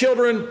 those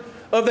children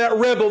of that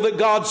rebel that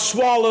God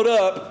swallowed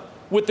up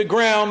with the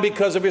ground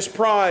because of his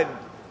pride.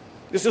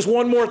 This is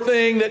one more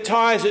thing that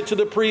ties it to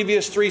the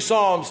previous three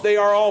psalms. They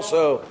are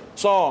also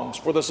songs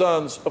for the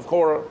sons of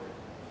Korah.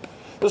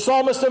 The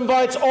psalmist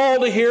invites all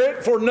to hear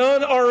it, for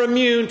none are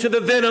immune to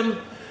the venom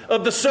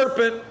of the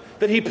serpent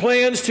that he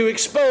plans to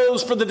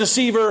expose for the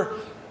deceiver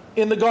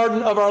in the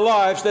garden of our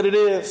lives that it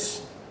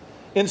is.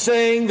 In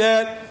saying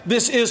that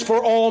this is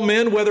for all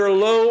men, whether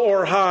low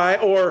or high,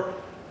 or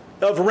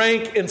of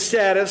rank and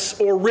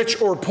status, or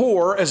rich or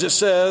poor, as it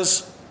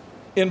says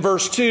in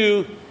verse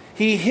 2,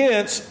 he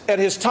hints at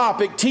his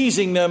topic,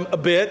 teasing them a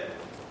bit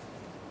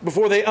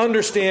before they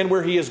understand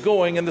where he is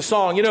going in the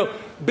song. You know,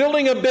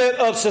 building a bit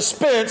of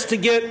suspense to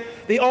get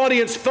the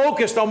audience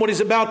focused on what he's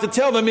about to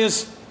tell them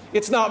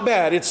it's not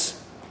bad. It's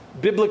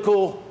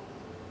biblical,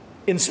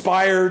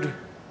 inspired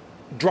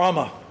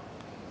drama.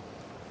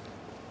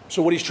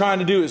 So what he's trying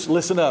to do is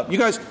listen up. You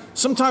guys,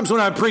 sometimes when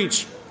I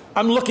preach,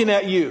 I'm looking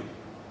at you.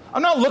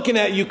 I'm not looking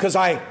at you because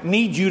I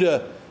need you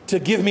to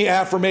give me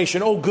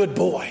affirmation. Oh, good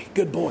boy,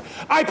 good boy.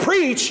 I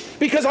preach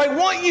because I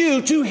want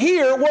you to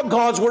hear what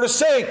God's word is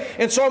saying.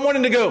 And so I'm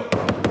wanting to go,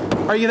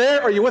 are you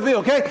there? Are you with me?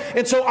 Okay.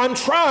 And so I'm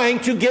trying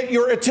to get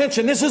your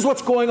attention. This is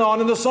what's going on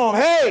in the psalm.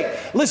 Hey,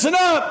 listen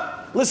up.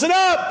 Listen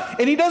up.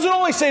 And he doesn't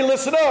only say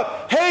listen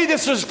up. Hey,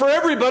 this is for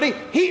everybody.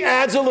 He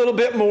adds a little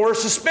bit more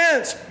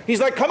suspense.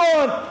 He's like, come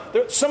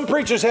on. Some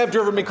preachers have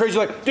driven me crazy.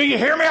 Like, do you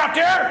hear me out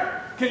there?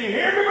 Can you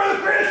hear me, Brother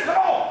Chris? Come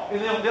on.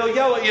 And they'll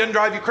yell at you and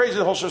drive you crazy.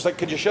 The whole church's like,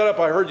 could you shut up?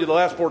 I heard you the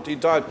last 14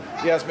 times.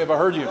 He asked me if I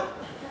heard you.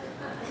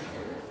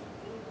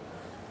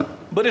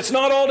 But it's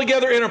not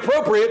altogether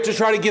inappropriate to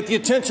try to get the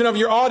attention of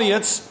your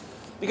audience,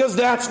 because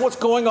that's what's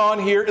going on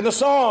here in the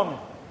psalm.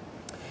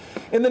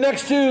 In the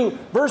next two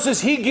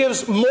verses, he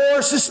gives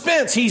more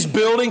suspense. He's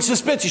building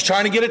suspense. He's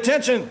trying to get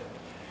attention.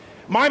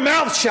 My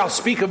mouth shall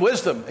speak of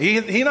wisdom.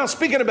 He's not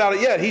speaking about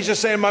it yet. He's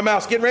just saying my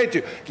mouth's getting ready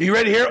to. Are you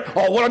ready to hear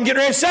what I'm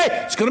getting ready to say?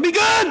 It's going to be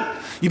good.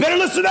 You better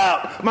listen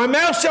up. My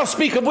mouth shall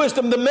speak of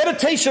wisdom. The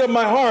meditation of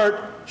my heart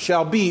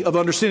shall be of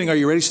understanding. Are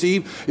you ready,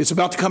 Steve? It's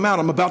about to come out.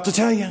 I'm about to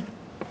tell you.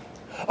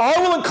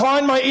 I will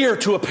incline my ear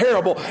to a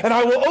parable, and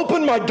I will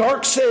open my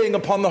dark saying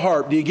upon the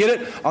harp. Do you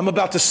get it? I'm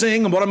about to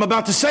sing, and what I'm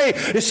about to say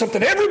is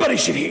something everybody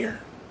should hear.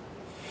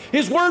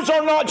 His words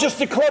are not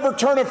just a clever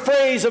turn of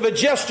phrase of a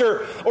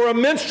jester or a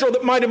minstrel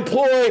that might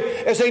employ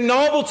as a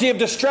novelty of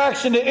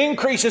distraction to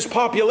increase his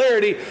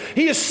popularity.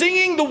 He is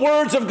singing the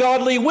words of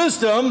godly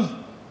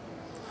wisdom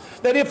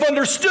that, if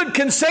understood,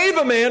 can save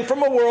a man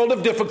from a world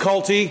of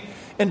difficulty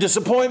and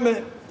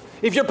disappointment.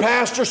 If your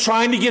pastor's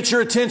trying to get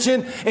your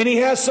attention and he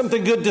has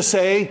something good to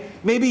say,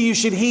 maybe you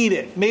should heed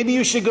it. Maybe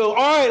you should go,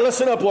 all right,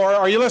 listen up, Laura.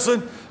 Are you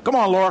listening? Come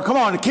on, Laura. Come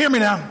on. Hear me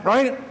now,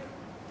 right?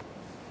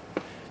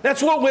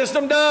 That's what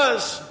wisdom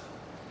does.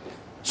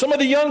 Some of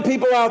the young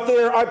people out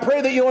there, I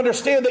pray that you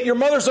understand that your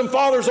mothers and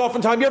fathers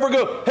oftentimes, you ever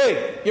go,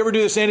 hey, you ever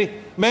do this, Andy?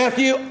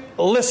 Matthew,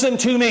 listen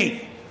to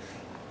me.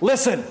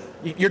 Listen.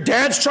 Your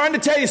dad's trying to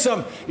tell you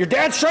something. Your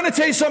dad's trying to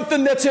tell you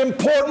something that's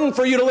important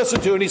for you to listen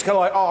to. And he's kind of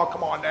like, oh,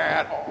 come on,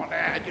 Dad. Oh,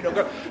 Dad. You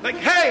know, like,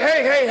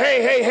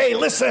 hey,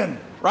 listen.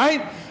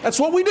 Right? That's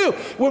what we do.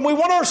 When we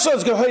want our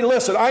sons to go, hey,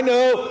 listen, I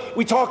know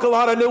we talk a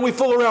lot. I know we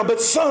fool around.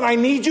 But son, I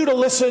need you to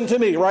listen to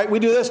me. Right? We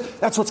do this.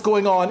 That's what's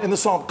going on in the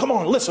psalm. Come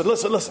on, listen.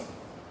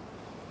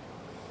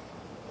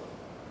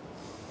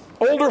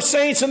 Older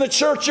saints in the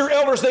church, your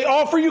elders, they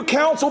offer you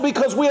counsel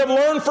because we have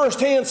learned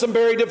firsthand some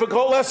very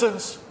difficult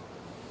lessons.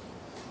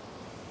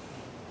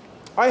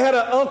 I had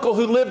an uncle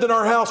who lived in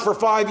our house for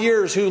 5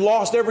 years who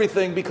lost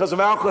everything because of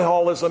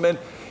alcoholism. And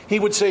he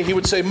would say,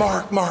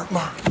 Mark.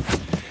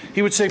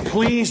 He would say,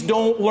 please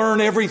don't learn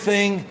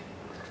everything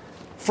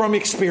from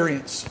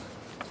experience.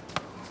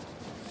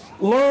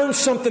 Learn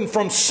something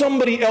from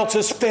somebody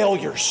else's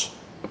failures.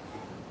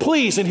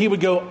 Please. And he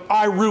would go,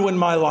 I ruined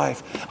my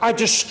life. I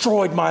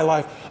destroyed my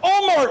life.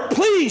 Oh, Mark,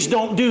 please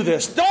don't do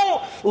this.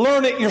 Don't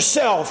learn it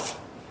yourself.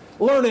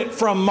 Learn it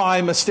from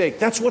my mistake.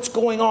 That's what's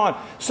going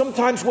on.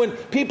 Sometimes when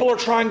people are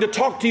trying to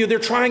talk to you, they're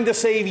trying to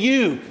save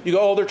you. You go,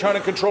 oh, they're trying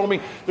to control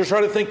me. They're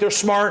trying to think they're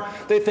smart.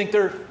 They think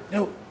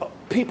no,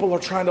 people are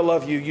trying to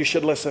love you. You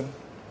should listen.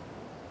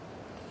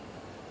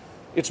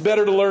 It's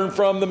better to learn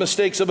from the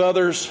mistakes of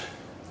others,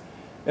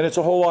 and it's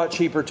a whole lot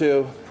cheaper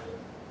too.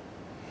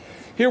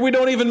 Here we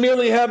don't even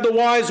merely have the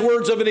wise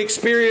words of an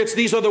experience.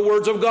 These are the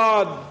words of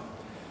God.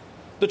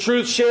 The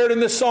truth shared in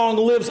this song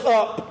lives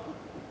up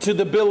to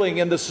the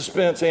billing and the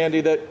suspense, Andy,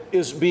 that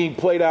is being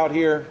played out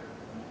here.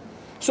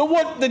 So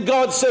what did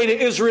God say to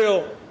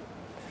Israel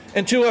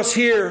and to us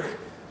here?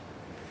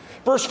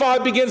 Verse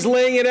 5 begins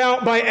laying it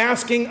out by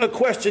asking a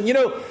question. You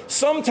know,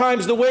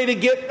 sometimes the way to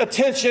get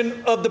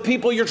attention of the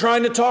people you're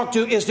trying to talk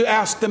to is to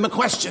ask them a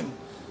question.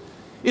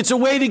 It's a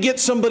way to get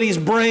somebody's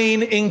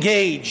brain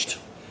engaged.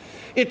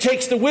 It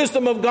takes the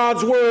wisdom of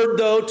God's word,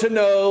 though, to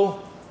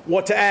know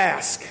what to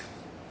ask.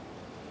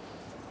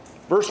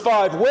 Verse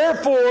 5,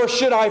 wherefore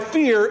should I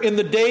fear in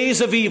the days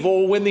of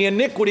evil when the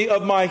iniquity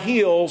of my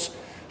heels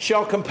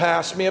shall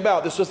compass me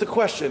about? This was the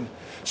question.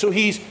 So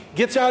he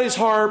gets out his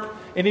harp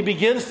and he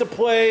begins to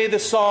play the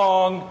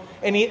song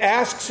and he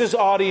asks his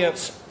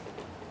audience,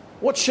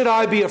 what should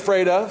I be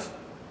afraid of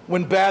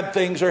when bad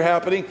things are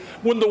happening?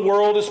 When the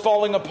world is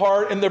falling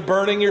apart and they're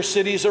burning your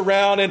cities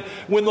around, and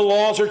when the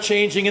laws are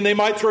changing and they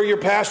might throw your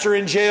pastor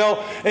in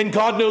jail and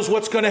God knows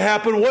what's going to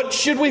happen. What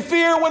should we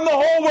fear when the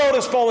whole world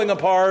is falling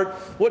apart?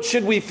 What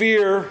should we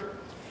fear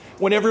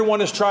when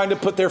everyone is trying to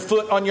put their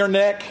foot on your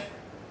neck?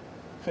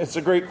 It's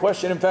a great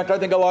question. In fact, I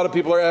think a lot of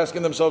people are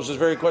asking themselves this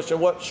very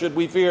question. What should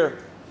we fear?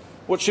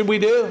 What should we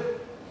do?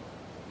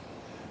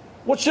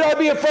 What should I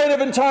be afraid of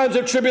in times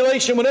of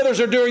tribulation when others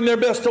are doing their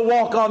best to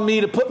walk on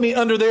me, to put me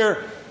under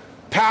their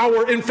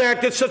power? In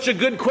fact, it's such a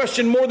good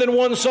question. More than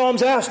one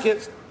Psalms ask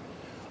it.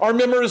 Our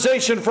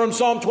memorization from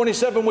Psalm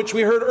 27, which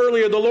we heard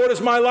earlier, the Lord is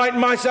my light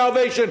and my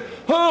salvation.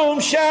 Whom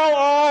shall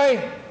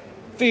I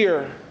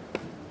fear?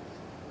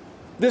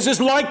 This is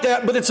like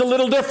that, but it's a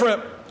little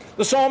different.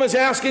 The psalm is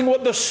asking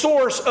what the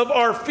source of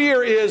our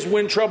fear is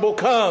when trouble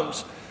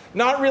comes.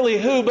 Not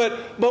really who, but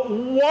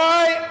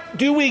why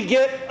do we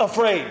get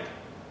afraid?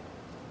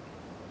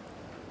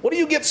 What do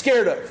you get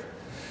scared of?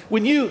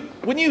 When you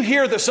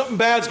hear that something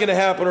bad's going to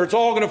happen or it's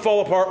all going to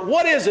fall apart,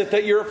 what is it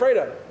that you're afraid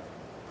of?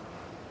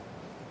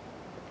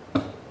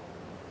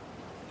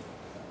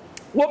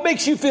 What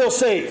makes you feel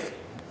safe?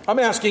 I'm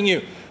asking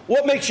you,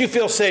 what makes you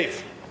feel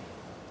safe?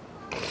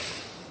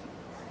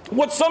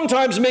 What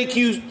sometimes makes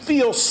you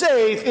feel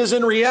safe is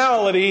in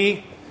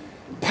reality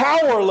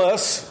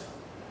powerless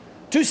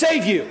to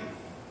save you.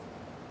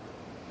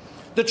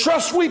 The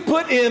trust we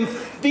put in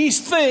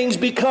these things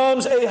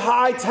becomes a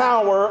high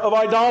tower of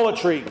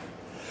idolatry.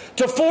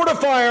 To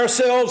fortify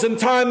ourselves in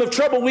time of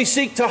trouble, we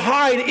seek to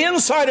hide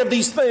inside of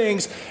these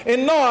things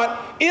and not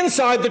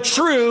inside the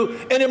true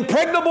and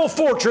impregnable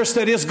fortress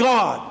that is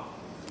God.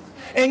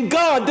 And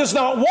God does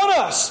not want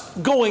us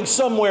going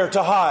somewhere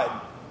to hide.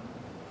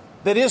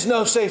 That is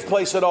no safe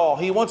place at all.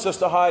 He wants us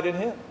to hide in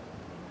Him.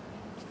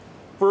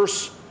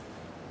 Verse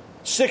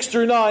 6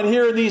 through 9,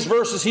 here in these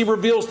verses, he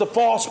reveals the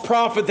false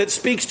prophet that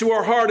speaks to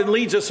our heart and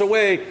leads us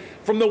away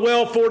from the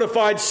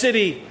well-fortified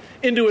city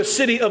into a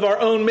city of our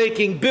own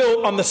making,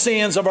 built on the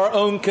sands of our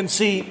own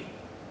conceit.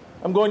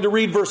 I'm going to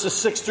read verses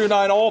 6 through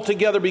 9 all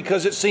together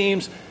because it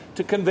seems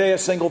to convey a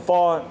single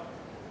thought.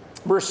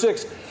 Verse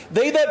 6,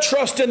 they that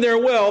trust in their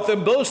wealth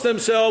and boast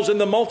themselves in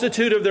the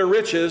multitude of their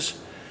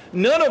riches,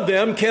 none of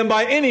them can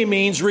by any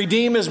means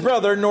redeem his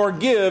brother, nor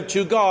give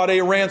to God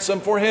a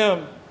ransom for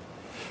him.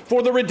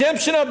 For the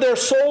redemption of their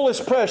soul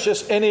is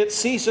precious, and it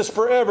ceases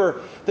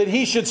forever, that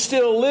he should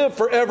still live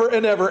forever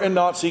and ever and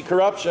not see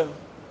corruption.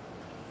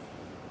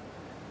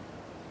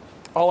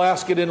 I'll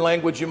ask it in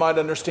language you might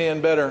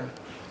understand better.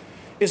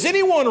 Is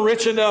anyone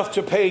rich enough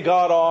to pay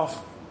God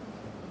off?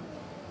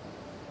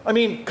 I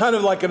mean, kind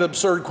of like an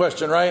absurd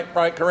question, right?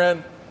 Right,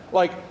 Corinne?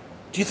 Like,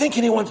 do you think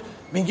anyone's...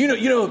 I mean, you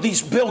know,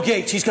 these Bill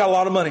Gates, he's got a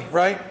lot of money,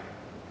 right?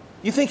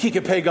 You think he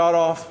could pay God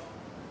off?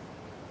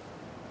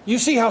 You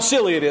see how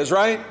silly it is,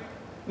 right?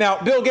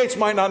 Now, Bill Gates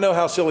might not know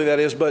how silly that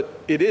is,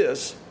 but it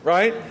is,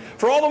 right?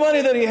 For all the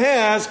money that he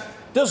has,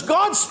 does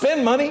God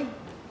spend money?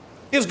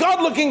 Is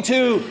God looking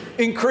to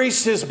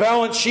increase his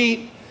balance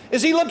sheet?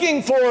 Is he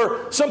looking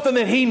for something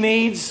that he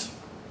needs?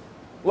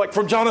 Like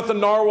from Jonathan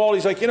Narwhal,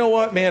 he's like, you know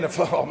what, man,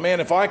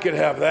 if I could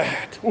have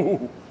that,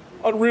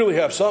 I'd really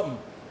have something.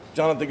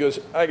 Jonathan goes,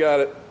 I got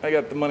it. I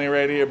got the money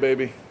right here,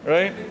 baby,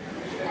 right?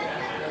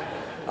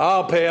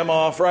 I'll pay him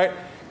off, right?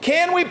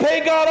 Can we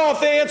pay God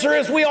off? The answer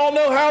is we all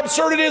know how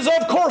absurd it is.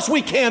 Of course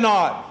we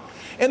cannot.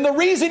 And the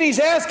reason he's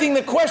asking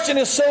the question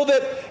is so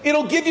that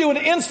it'll give you an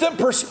instant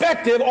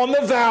perspective on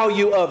the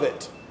value of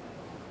it.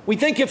 We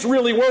think it's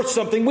really worth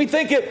something. We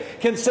think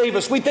it can save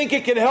us. We think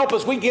it can help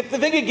us. We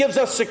think it gives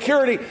us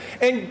security.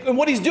 And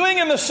what he's doing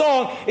in the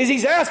song is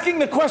he's asking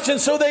the question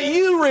so that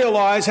you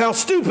realize how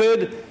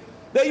stupid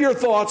that your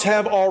thoughts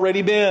have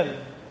already been.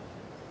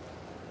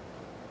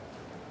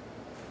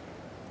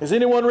 Is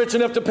anyone rich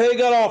enough to pay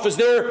God off? Is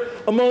there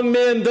among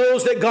men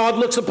those that God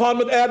looks upon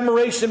with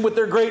admiration with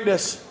their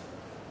greatness?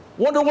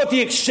 Wonder what the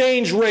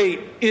exchange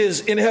rate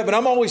is in heaven.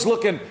 I'm always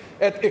looking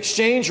at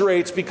exchange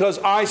rates because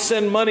I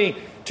send money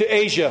to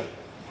Asia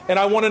and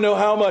I want to know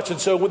how much. And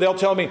so they'll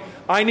tell me,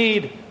 I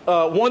need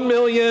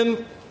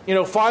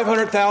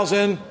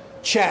 1,500,000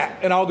 chat.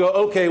 And I'll go,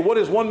 okay, what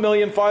is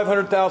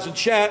 1,500,000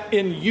 chat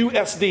in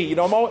USD?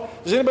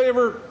 Does anybody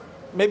ever,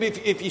 maybe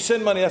if you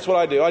send money, that's what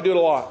I do. I do it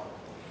a lot.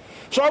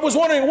 So I was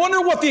wondering,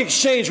 what the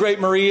exchange rate,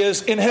 Marie,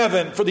 is in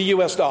heaven for the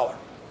US dollar.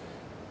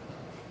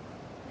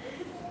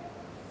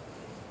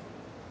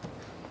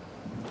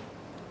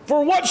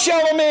 For what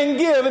shall a man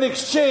give in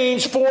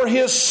exchange for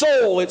his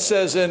soul? It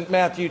says in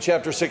Matthew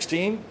chapter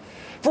 16.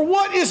 For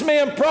what is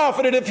man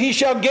profited if he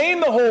shall gain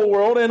the whole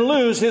world and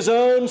lose his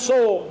own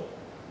soul?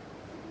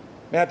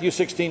 Matthew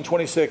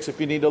 16:26,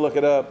 if you need to look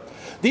it up.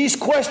 These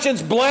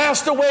questions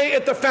blast away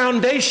at the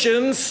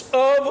foundations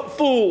of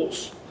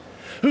fools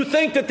who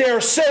think that they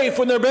are safe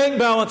when their bank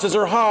balances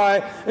are high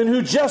and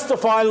who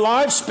justify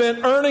lives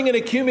spent earning and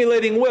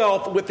accumulating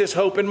wealth with this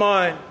hope in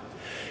mind.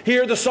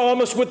 Here, the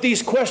psalmist with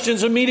these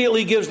questions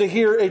immediately gives the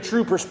hearer a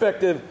true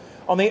perspective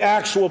on the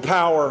actual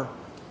power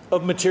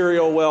of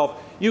material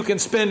wealth. You can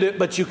spend it,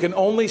 but you can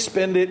only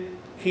spend it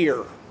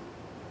here.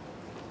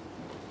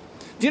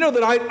 Do you know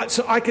that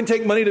I can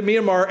take money to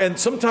Myanmar and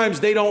sometimes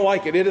they don't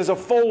like it. It has a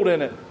fold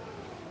in it.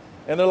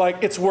 And they're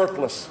like, it's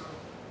worthless.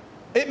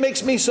 It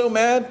makes me so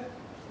mad.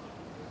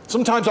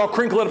 Sometimes I'll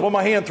crinkle it up on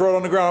my hand, throw it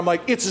on the ground. I'm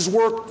like, it's as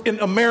worth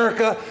in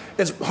America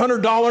as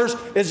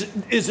 $100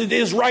 as it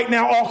is right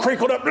now, all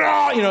crinkled up.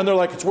 And they're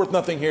like, it's worth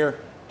nothing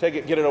here. Take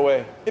it, get it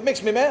away. It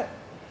makes me mad.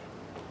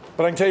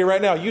 But I can tell you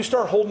right now, you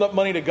start holding up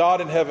money to God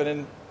in heaven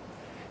and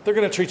they're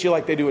going to treat you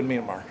like they do in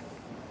Myanmar.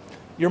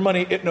 Your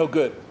money, it no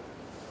good.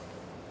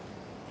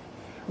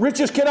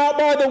 Riches cannot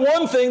buy the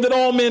one thing that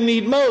all men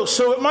need most.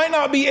 So it might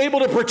not be able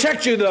to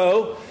protect you,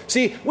 though.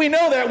 See, we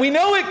know that. We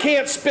know it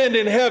can't spend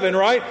in heaven,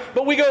 right?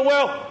 But we go,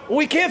 well,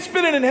 we can't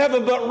spend it in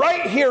heaven, but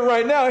right here,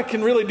 right now, it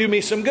can really do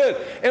me some good.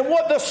 And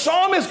what the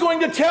psalm is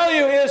going to tell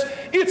you is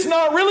it's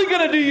not really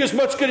going to do you as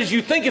much good as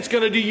you think it's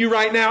going to do you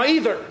right now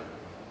either.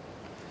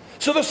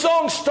 So the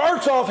song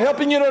starts off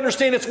helping you to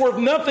understand it's worth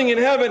nothing in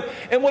heaven.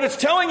 And what it's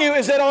telling you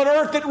is that on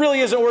earth, it really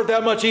isn't worth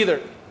that much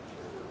either.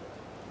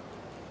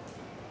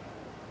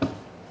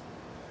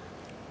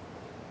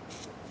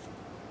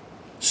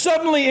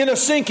 Suddenly, in a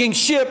sinking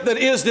ship that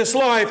is this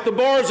life, the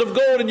bars of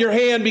gold in your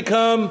hand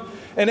become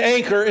an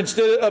anchor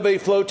instead of a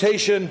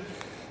flotation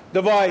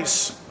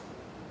device.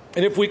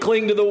 And if we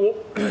cling to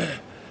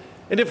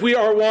and if we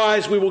are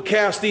wise, we will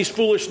cast these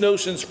foolish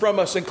notions from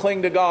us and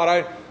cling to God.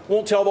 I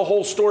won't tell the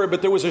whole story,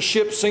 but there was a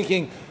ship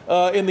sinking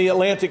in the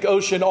Atlantic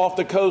Ocean off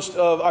the coast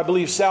of, I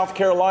believe, South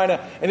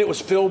Carolina, and it was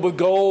filled with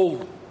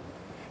gold.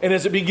 And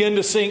as it began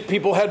to sink,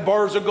 people had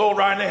bars of gold,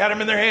 right, and they had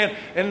them in their hand.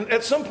 And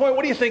at some point,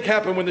 what do you think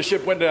happened when the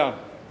ship went down?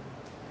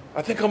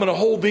 I think I'm going to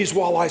hold these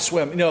while I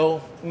swim.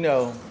 No.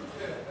 It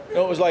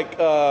was like,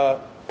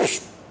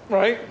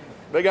 right?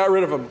 They got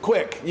rid of them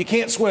quick. You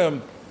can't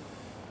swim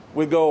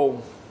with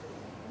gold.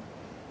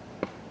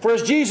 For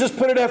as Jesus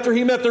put it after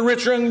he met the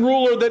rich young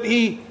ruler, that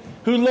he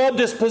who loved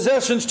his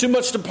possessions too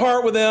much to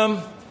part with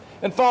them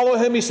and follow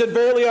him, he said,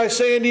 verily I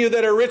say unto you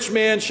that a rich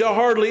man shall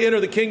hardly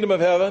enter the kingdom of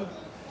heaven.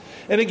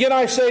 And again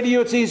I say to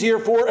you, it's easier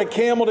for a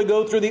camel to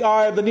go through the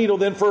eye of the needle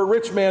than for a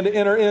rich man to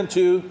enter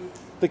into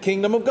the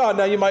kingdom of God.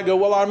 Now you might go,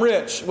 well, I'm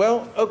rich.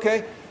 Well,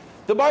 okay.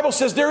 The Bible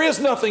says there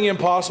is nothing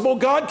impossible.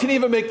 God can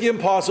even make the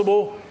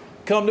impossible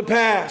come to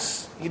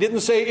pass. He didn't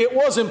say it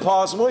was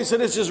impossible. He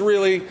said it's just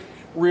really,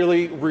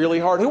 really, really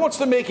hard. Who wants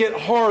to make it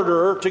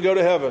harder to go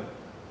to heaven?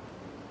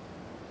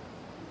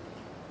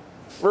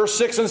 Verse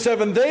 6 and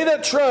 7, they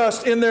that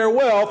trust in their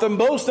wealth and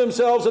boast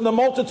themselves in the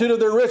multitude of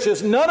their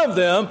riches, none of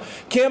them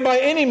can by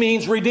any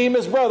means redeem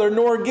his brother,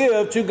 nor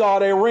give to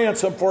God a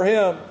ransom for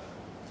him.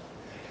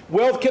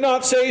 Wealth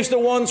cannot save the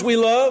ones we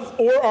love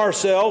or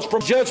ourselves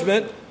from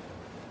judgment.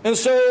 And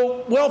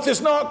so wealth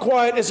is not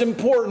quite as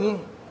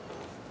important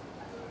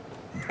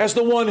as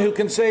the one who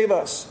can save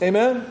us.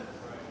 Amen?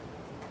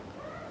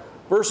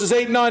 Verses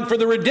 8 and 9, for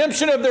the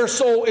redemption of their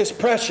soul is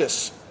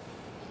precious,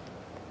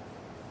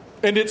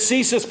 and it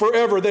ceases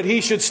forever, that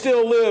he should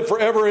still live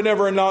forever and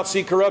ever and not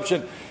see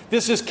corruption.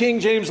 This is King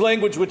James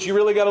language, which you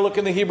really got to look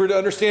in the Hebrew to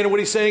understand. And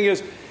what he's saying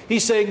is,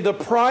 he's saying the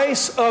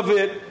price of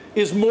it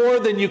is more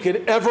than you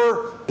could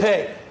ever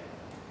pay.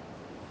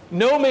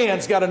 No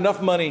man's got enough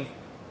money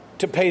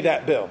to pay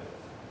that bill.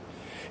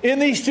 In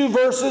these two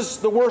verses,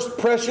 the word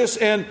precious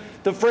and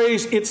the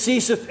phrase, it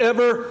ceaseth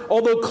ever,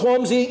 although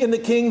clumsy in the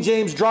King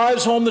James,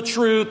 drives home the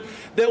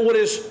truth that what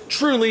is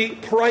truly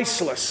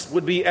priceless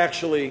would be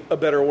actually a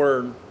better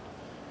word.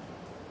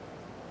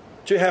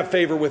 To have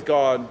favor with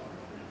God.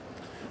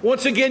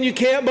 Once again, you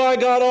can't buy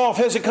God off.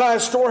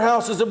 Hezekiah's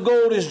storehouses of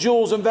gold, his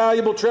jewels and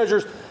valuable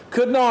treasures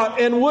could not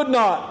and would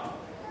not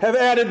have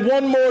added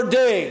one more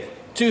day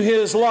to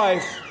his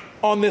life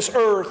on this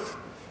earth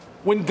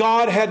when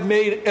God had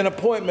made an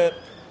appointment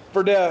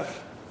for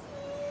death.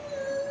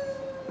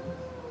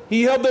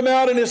 He held them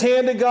out in his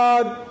hand to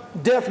God.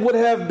 Death would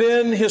have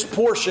been his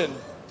portion.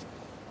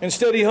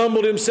 Instead, he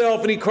humbled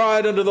himself and he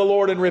cried unto the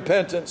Lord in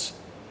repentance.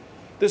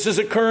 This is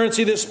a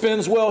currency that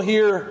spends well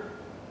here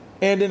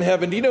and in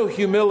heaven. Do you know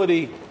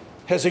humility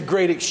has a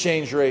great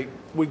exchange rate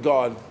with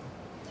God?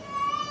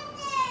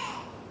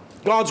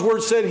 God's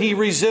word said he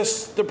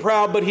resists the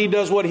proud, but he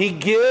does what? He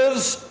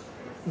gives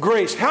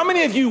grace. How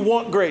many of you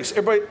want grace?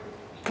 Everybody,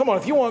 come on,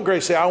 if you want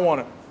grace, say, I want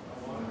it.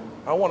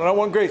 I want it. I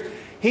want grace.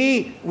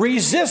 He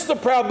resists the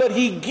proud, but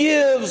he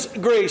gives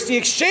grace. The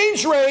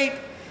exchange rate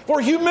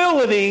for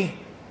humility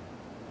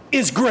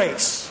is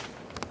grace.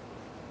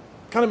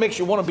 Kind of makes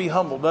you want to be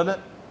humble, doesn't it?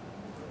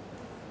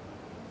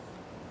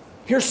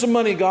 Here's some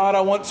money, God.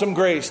 I want some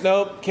grace.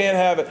 Nope, can't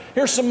have it.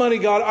 Here's some money,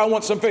 God. I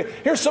want some faith.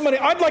 Here's some money.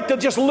 I'd like to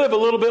just live a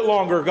little bit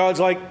longer. God's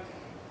like,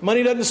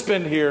 money doesn't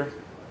spend here.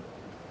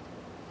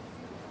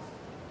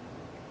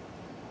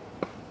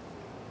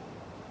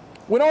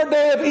 When our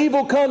day of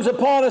evil comes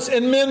upon us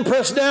and men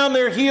press down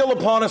their heel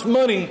upon us,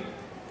 money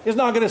is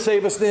not going to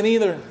save us then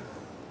either.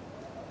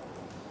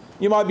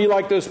 You might be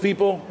like those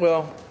people.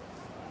 Well,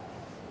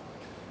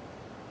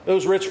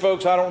 those rich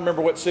folks, I don't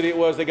remember what city it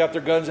was. They got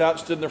their guns out,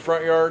 stood in their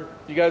front yard.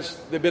 You guys,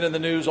 they've been in the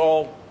news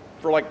all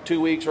for like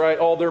 2 weeks, right?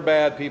 All they're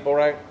bad people,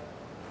 right?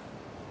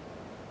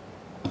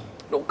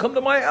 Don't come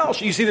to my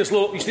house. You see this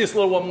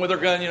little woman with her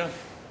gun, you know?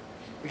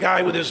 The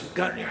guy with his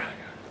gun.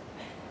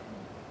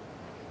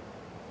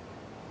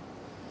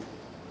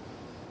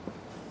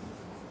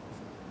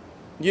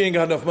 You ain't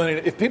got enough money.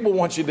 If people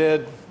want you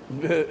dead,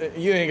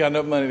 you ain't got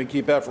enough money to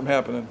keep that from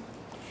happening.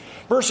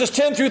 Verses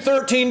 10 through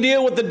 13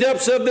 deal with the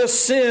depths of this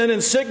sin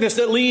and sickness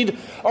that lead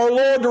our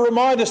Lord to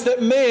remind us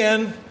that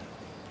man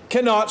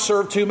cannot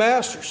serve two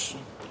masters.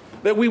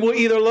 That we will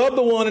either love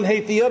the one and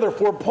hate the other.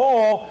 For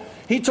Paul,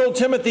 he told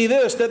Timothy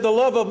this, that the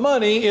love of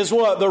money is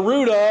what? The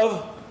root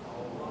of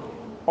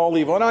all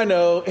evil. And I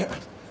know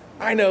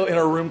in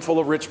a room full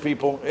of rich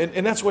people,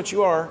 and that's what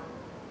you are.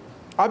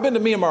 I've been to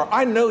Myanmar.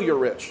 I know you're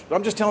rich.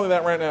 I'm just telling you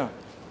that right now.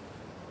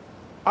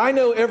 I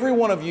know every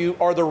one of you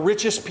are the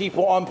richest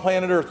people on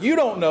planet Earth. You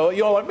don't know it.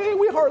 You're like, man,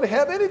 we hardly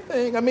have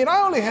anything. I mean,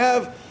 I only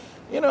have,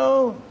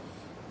 a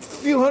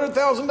few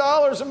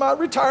 $100,000 in my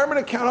retirement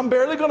account. I'm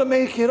barely going to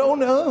make it. Oh,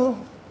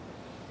 no.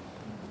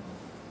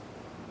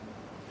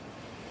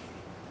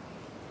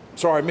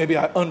 Sorry, maybe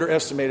I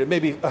underestimated.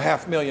 Maybe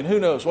 $500,000. Who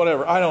knows?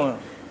 Whatever. I don't know.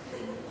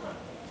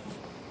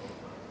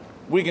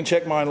 We can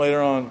check mine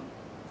later on.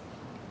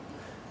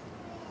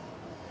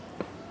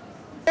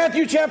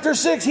 Matthew chapter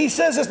 6, he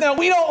says this. Now,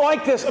 we don't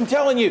like this. I'm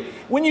telling you,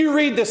 when you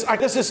read this,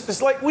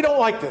 it's like, we don't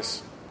like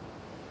this.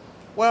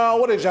 Well,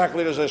 what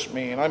exactly does this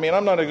mean? I mean,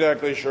 I'm not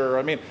exactly sure.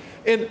 I mean,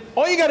 and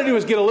all you got to do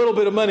is get a little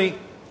bit of money,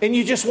 and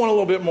you just want a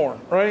little bit more,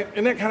 right?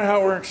 Isn't that kind of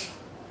how it works?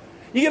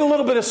 You get a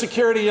little bit of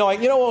security, you're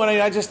like, you know what,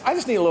 I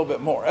just need a little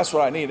bit more. That's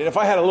what I need. And if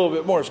I had a little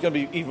bit more, it's going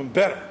to be even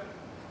better.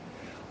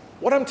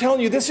 What I'm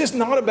telling you, this is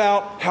not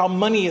about how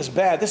money is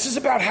bad. This is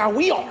about how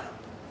we are.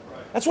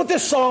 That's what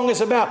this song is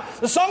about.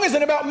 The song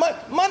isn't about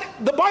money.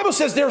 The Bible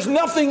says there's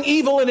nothing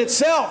evil in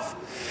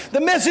itself.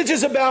 The message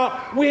is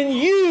about when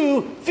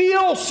you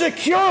feel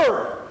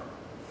secure,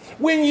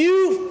 when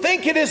you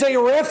think it is a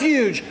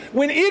refuge,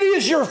 when it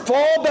is your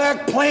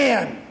fallback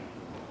plan.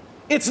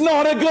 It's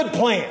not a good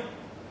plan.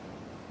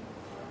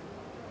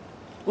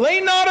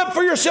 Lay not up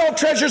for yourself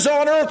treasures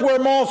on earth where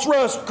moths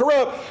rust,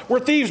 corrupt, where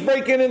thieves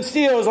break in and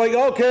steal. It's like,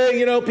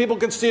 okay, people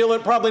can steal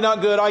it. Probably not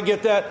good. I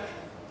get that.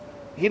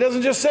 He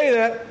doesn't just say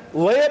that.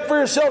 Lay up for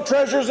yourself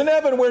treasures in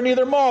heaven where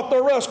neither moth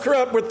nor rust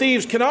corrupt, where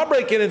thieves cannot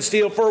break in and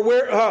steal. For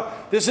where,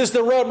 this is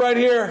the rub right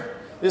here.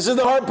 This is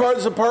the hard part.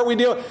 This is the part we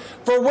deal with.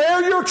 For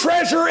where your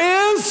treasure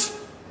is,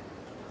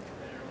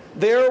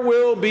 there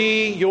will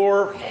be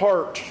your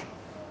heart.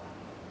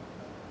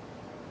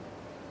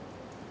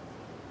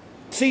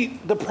 See,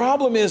 the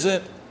problem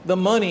isn't the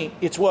money.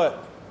 It's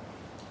what?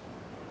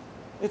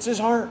 It's his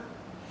heart.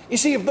 You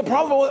see, if the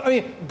problem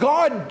was,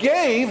 God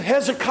gave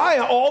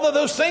Hezekiah all of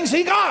those things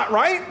he got,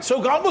 right?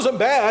 So God wasn't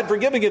bad for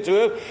giving it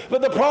to him.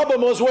 But the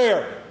problem was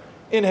where?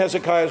 In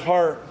Hezekiah's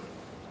heart.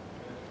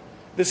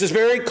 This is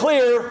very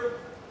clear.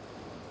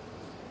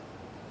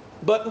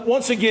 But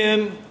once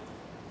again,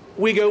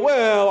 we go,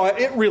 well,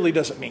 it really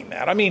doesn't mean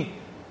that.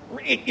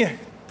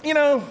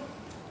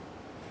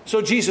 So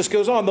Jesus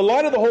goes on, the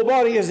light of the whole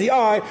body is the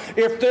eye.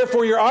 If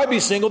therefore your eye be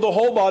single, the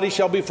whole body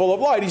shall be full of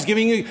light. He's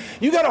giving you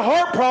got a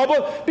heart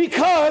problem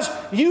because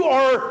you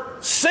are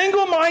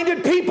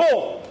single-minded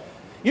people.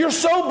 You're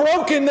so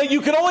broken that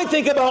you can only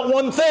think about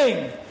one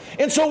thing.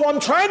 And so I'm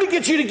trying to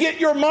get you to get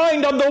your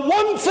mind on the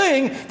one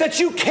thing that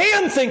you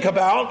can think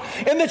about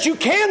and that you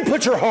can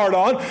put your heart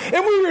on, and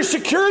where your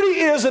security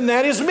is, and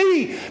that is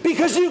me.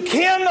 Because you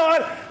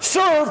cannot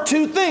serve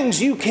two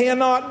things. You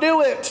cannot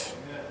do it.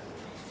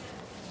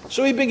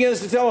 So he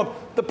begins to tell them,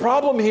 the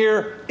problem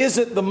here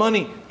isn't the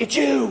money. It's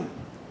you.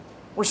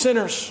 We're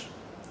sinners.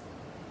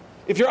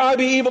 If your eye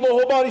be evil, the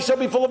whole body shall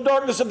be full of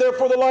darkness, and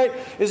therefore the light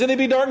is in it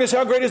be darkness.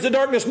 How great is the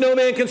darkness? No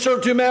man can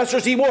serve two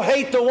masters. He will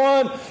hate the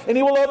one, and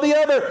he will love the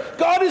other.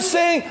 God is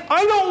saying,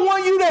 I don't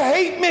want you to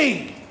hate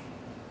me.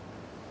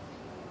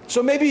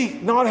 So maybe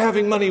not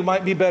having money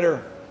might be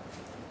better,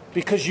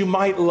 because you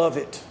might love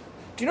it.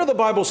 Do you know the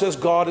Bible says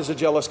God is a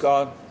jealous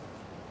God?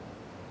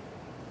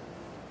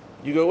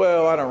 You go,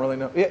 well, I don't really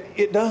know.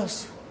 It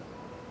does.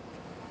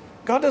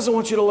 God doesn't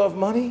want you to love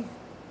money.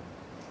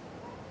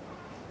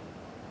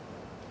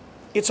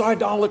 It's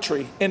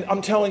idolatry. And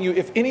I'm telling you,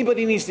 if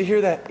anybody needs to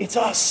hear that, it's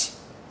us.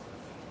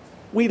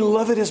 We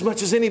love it as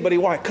much as anybody.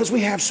 Why? Because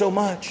we have so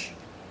much.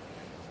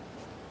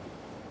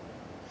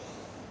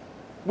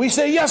 We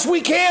say, yes,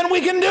 we can do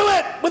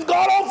it. With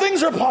God, all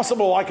things are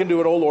possible. I can do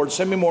it. Oh, Lord,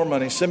 send me more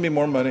money. Send me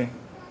more money.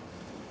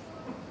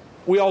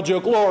 We all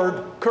joke,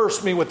 Lord,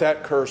 curse me with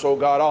that curse. Oh,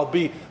 God,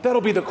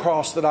 that'll be the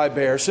cross that I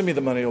bear. Send me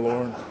the money, oh,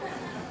 Lord.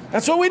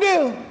 That's what we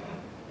do.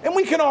 And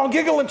we can all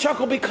giggle and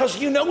chuckle because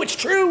you know it's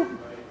true.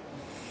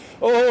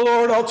 Oh,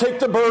 Lord, I'll take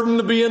the burden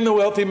of being the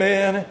wealthy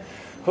man.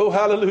 Oh,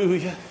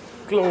 hallelujah.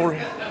 Glory.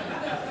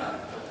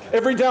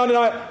 Every now and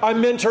then I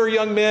mentor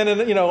young men,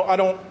 and, I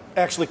don't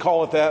actually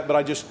call it that, but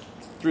I just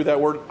threw that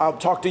word. I'll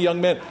talk to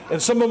young men,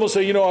 and some of them will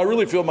say, I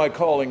really feel my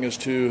calling is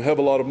to have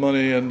a lot of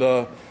money, and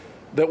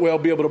that way I'll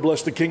be able to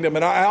bless the kingdom.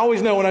 And I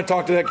always know when I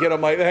talk to that kid,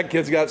 I'm like, that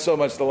kid's got so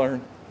much to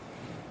learn.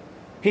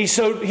 He's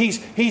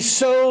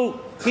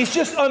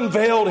just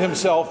unveiled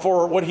himself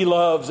for what he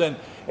loves.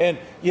 And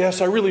yes,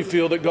 I really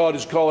feel that God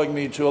is calling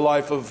me to a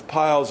life of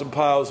piles and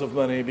piles of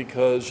money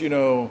because,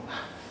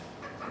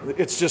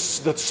 it's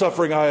just the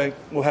suffering I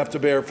will have to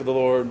bear for the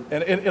Lord.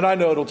 And I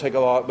know it'll take a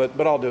lot,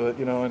 but I'll do it,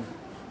 And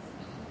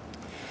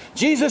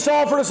Jesus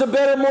offered us a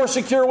better, more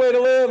secure way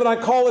to live, and I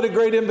call it a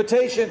great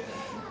invitation.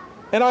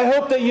 And I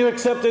hope that you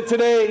accept it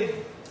today.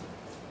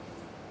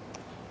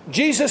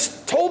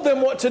 Jesus told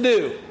them what to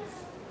do.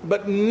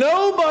 But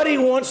nobody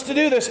wants to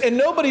do this, and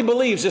nobody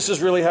believes this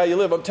is really how you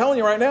live. I'm telling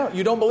you right now,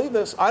 you don't believe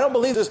this. I don't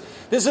believe this.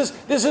 This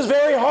is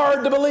very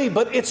hard to believe,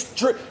 but it's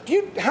true.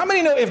 How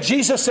many know if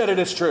Jesus said it,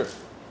 it's true? Yes.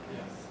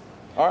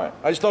 All right.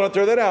 I just thought I'd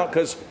throw that out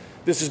because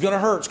this is going to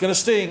hurt. It's going to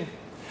sting.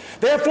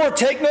 Therefore,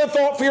 take no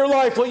thought for your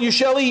life, what you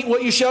shall eat,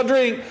 what you shall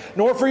drink,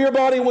 nor for your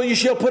body, what you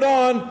shall put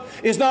on.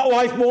 Is not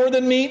life more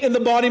than meat, and the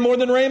body more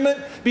than raiment?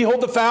 Behold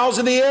the fowls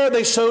of the air,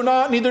 they sow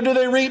not, neither do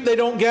they reap, they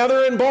don't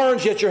gather in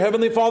barns, yet your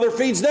heavenly Father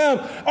feeds them.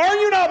 Are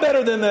you not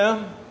better than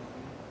them?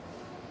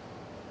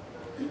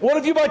 What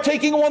if you by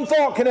taking one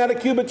thought can add a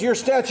cubit to your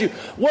statue?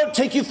 What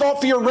take you thought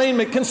for your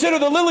raiment? Consider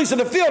the lilies of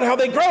the field, how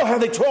they grow, how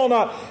they toil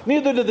not,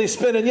 neither do they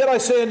spin. And yet I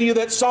say unto you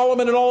that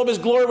Solomon in all of his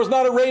glory was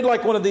not arrayed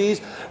like one of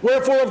these.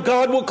 Wherefore if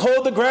God will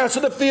clothe the grass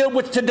of the field,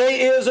 which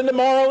today is and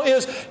tomorrow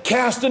is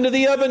cast into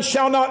the oven,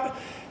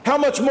 how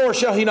much more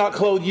shall he not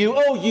clothe you,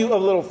 O you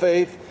of little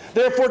faith?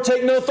 Therefore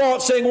take no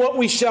thought, saying, what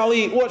we shall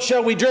eat, what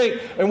shall we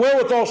drink, and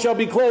wherewithal shall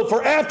be clothed.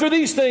 For after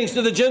these things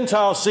do the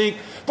Gentiles seek.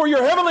 For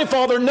your heavenly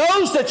Father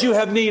knows that you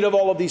have need of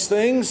all of these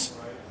things.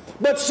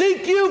 But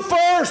seek you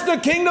first the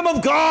kingdom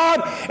of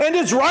God and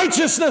His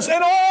righteousness,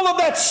 and all of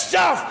that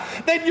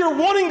stuff that you're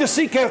wanting to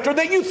seek after,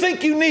 that you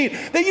think you need,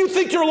 that you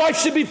think your life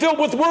should be filled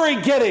with worry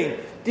getting.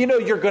 Do you know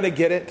you're going to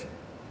get it?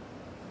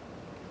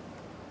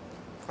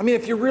 I mean,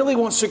 if you really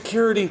want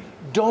security,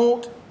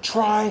 don't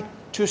try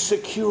to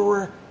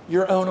secure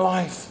your own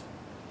life.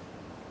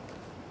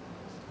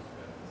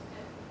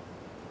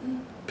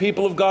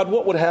 People of God,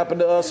 what would happen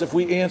to us if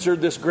we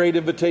answered this great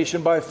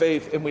invitation by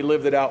faith and we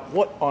lived it out?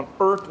 What on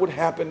earth would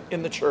happen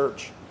in the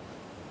church?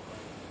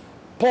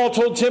 Paul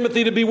told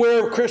Timothy to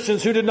beware of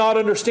Christians who did not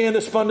understand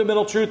this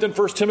fundamental truth in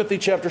 1 Timothy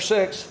chapter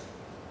 6.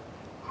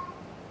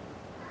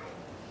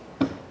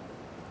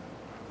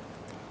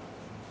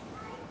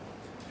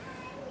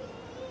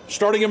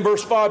 Starting in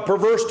verse 5,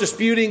 perverse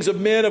disputings of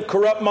men of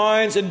corrupt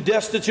minds and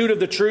destitute of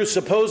the truth,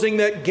 supposing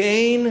that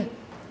gain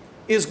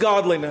is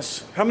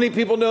godliness. How many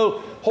people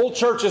know whole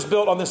church is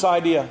built on this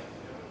idea?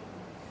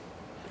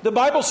 The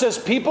Bible says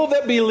people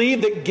that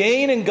believe that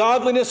gain and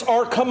godliness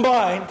are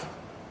combined,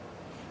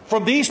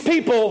 from these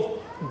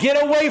people,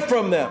 get away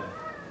from them.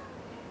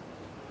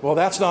 Well,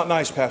 that's not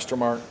nice, Pastor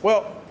Mark.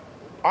 Well,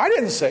 I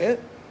didn't say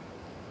it.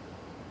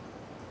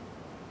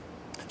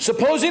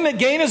 Supposing that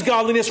gain is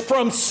godliness,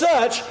 from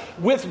such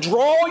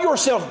withdraw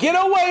yourself. Get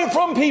away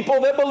from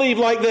people that believe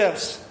like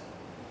this.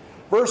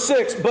 Verse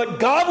 6, but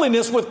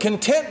godliness with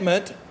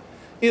contentment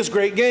is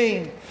great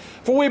gain.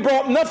 For we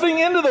brought nothing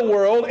into the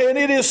world, and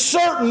it is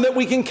certain that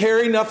we can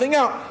carry nothing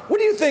out. What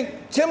do you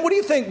think, Tim, what do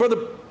you think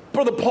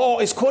Brother Paul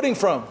is quoting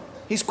from?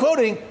 He's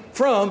quoting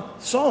from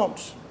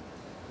Psalms.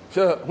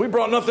 So, we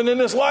brought nothing in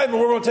this life, and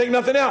we're going to take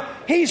nothing out.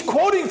 He's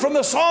quoting from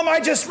the Psalm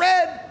I just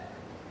read.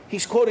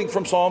 He's quoting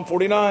from Psalm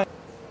 49.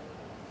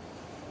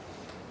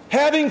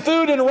 Having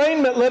food and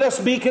raiment, let us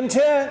be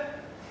content.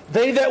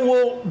 They that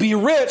will be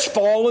rich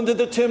fall into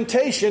the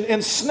temptation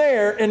and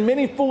snare, and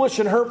many foolish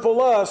and hurtful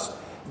lusts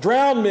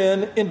drown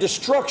men in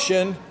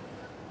destruction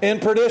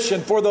and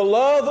perdition. For the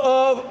love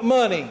of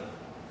money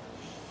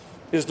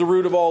is the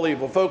root of all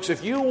evil. Folks,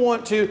 if you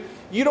want to,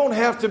 you don't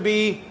have to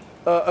be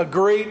a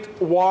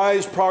great,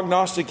 wise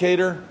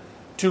prognosticator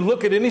to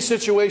look at any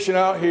situation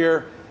out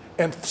here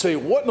and say,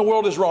 what in the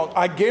world is wrong?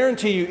 I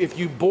guarantee you, if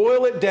you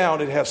boil it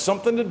down, it has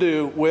something to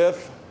do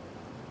with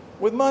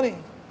money.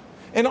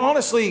 And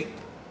honestly,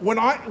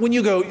 when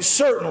you go,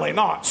 certainly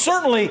not.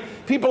 Certainly,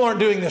 people aren't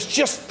doing this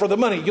just for the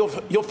money.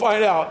 You'll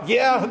find out,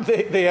 yeah,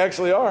 they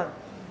actually are.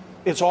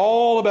 It's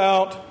all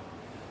about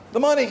the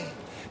money.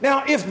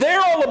 Now, if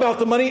they're all about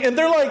the money and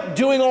they're like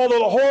doing all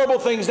the horrible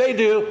things they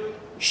do,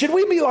 should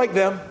we be like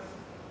them?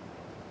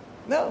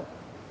 No.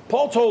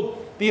 Paul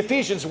told the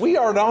Ephesians, we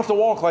are not to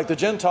walk like the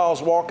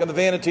Gentiles walk in the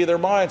vanity of their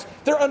minds.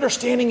 Their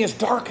understanding is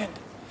darkened.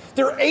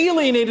 They're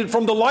alienated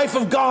from the life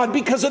of God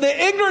because of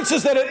the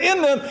ignorances that are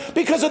in them,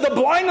 because of the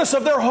blindness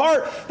of their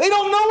heart. They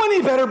don't know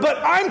any better, but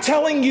I'm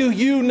telling you,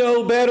 you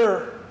know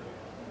better.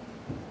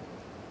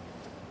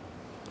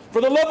 For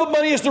the love of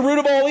money is the root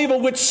of all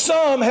evil, which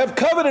some have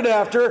coveted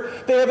after.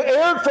 They have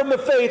erred from the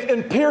faith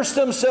and pierced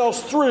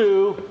themselves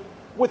through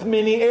with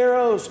many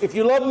arrows. If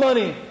you love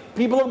money,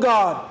 people of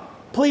God,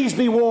 please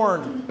be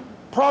warned.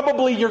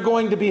 Probably you're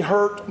going to be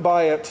hurt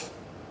by it.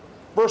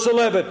 Verse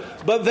 11,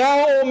 but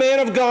thou, O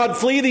man of God,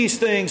 flee these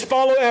things.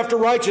 Follow after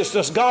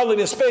righteousness,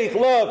 godliness, faith,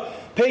 love,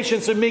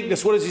 patience, and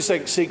meekness. What does he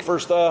say? Seek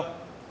first the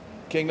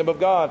kingdom of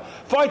God.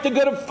 Fight the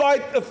good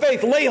fight of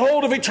faith. Lay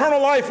hold of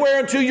eternal life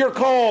whereunto you're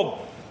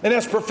called. And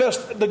has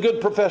professed the good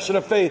profession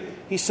of faith.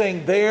 He's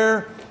saying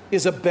there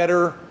is a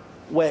better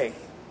way.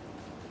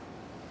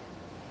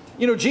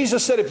 You know,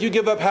 Jesus said if you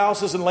give up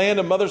houses and land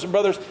and mothers and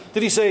brothers,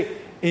 did he say,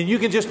 and you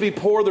can just be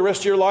poor the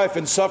rest of your life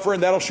and suffer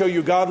and that'll show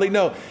you godly?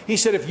 No. He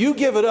said, if you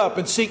give it up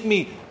and seek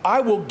me,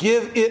 I will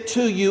give it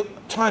to you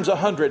times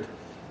 100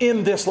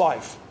 in this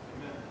life.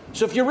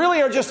 So if you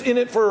really are just in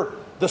it for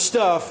the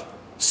stuff,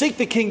 seek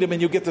the kingdom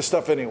and you'll get the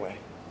stuff anyway.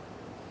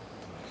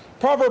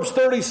 Proverbs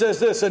 30 says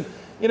this, and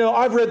you know,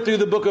 I've read through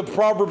the book of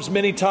Proverbs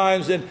many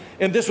times, and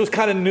this was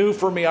kind of new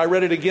for me. I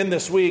read it again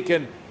this week,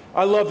 and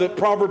I love that.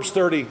 Proverbs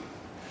 30.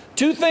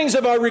 2 things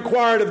have I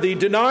required of thee.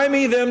 Deny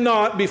me them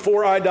not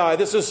before I die.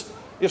 This is,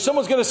 if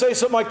someone's going to say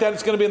something like that,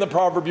 it's going to be in the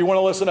proverb. You want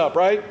to listen up,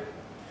 right?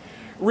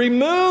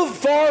 Remove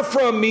far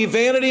from me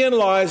vanity and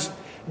lies.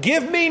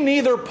 Give me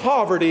neither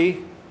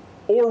poverty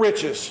or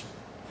riches.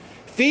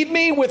 Feed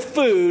me with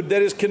food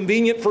that is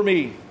convenient for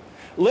me.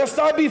 Lest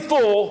I be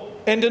full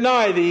and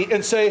deny thee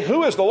and say,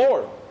 who is the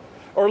Lord?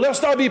 Or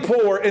lest I be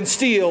poor and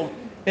steal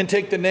and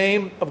take the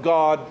name of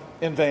God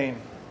in vain.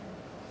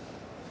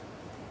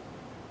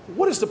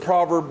 What is the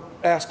proverb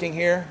asking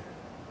here?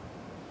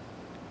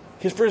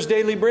 It's for his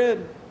daily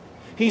bread.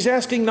 He's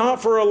asking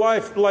not for a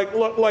life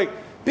like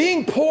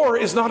being poor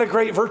is not a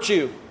great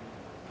virtue.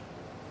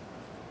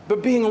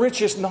 But being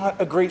rich is not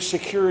a great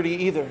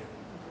security either.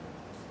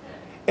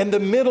 And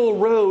the middle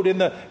road, and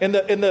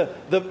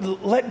the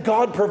let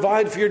God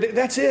provide for your day.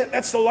 That's it.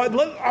 That's the life.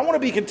 I want to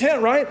be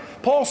content, right?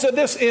 Paul said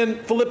this in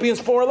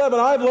Philippians 4:11.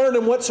 I've learned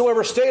in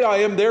whatsoever state I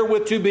am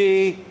therewith to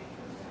be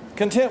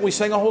content. We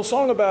sang a whole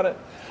song about it.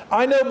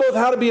 I know both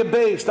how to be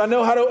abased. I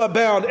know how to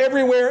abound.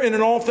 Everywhere and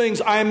in all things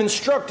I am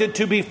instructed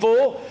to be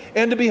full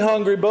and to be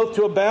hungry, both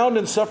to abound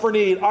and suffer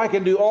need. I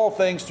can do all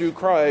things through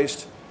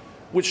Christ,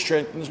 which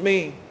strengthens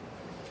me.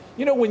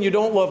 You know, when you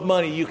don't love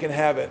money, you can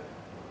have it.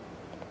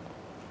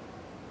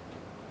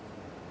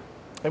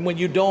 And when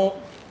you don't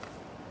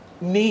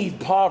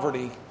need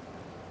poverty,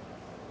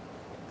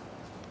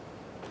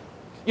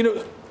 you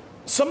know,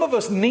 some of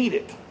us need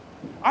it.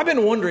 I've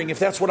been wondering if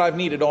that's what I've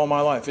needed all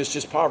my life. It's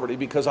just poverty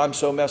because I'm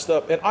so messed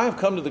up. And I have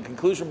come to the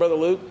conclusion, Brother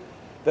Luke,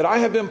 that I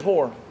have been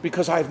poor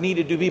because I've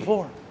needed to be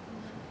poor.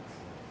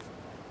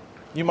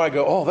 You might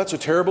go, oh, that's a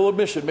terrible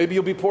admission. Maybe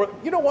you'll be poor.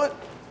 You know what?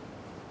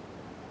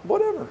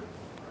 Whatever.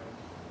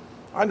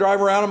 I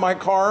drive around in my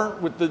car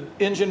with the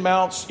engine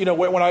mounts. You know,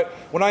 when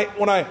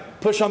I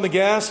push on the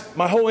gas,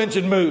 my whole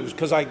engine moves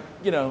because the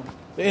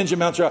engine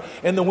mounts are out,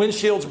 and the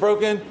windshield's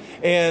broken.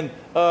 And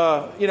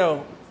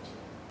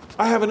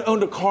I haven't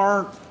owned a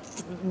car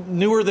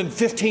newer than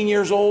 15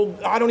 years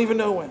old. I don't even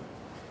know when.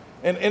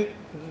 And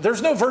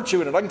there's no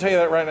virtue in it. I can tell you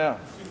that right now.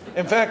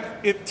 In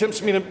fact, it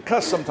tempts me to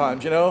cuss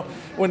sometimes. You know,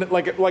 when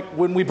like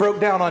when we broke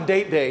down on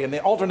date day and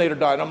the alternator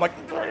died, I'm like.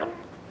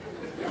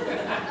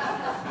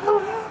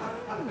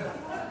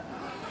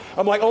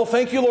 Oh,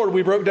 thank you, Lord,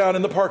 we broke down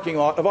in the parking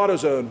lot of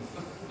AutoZone.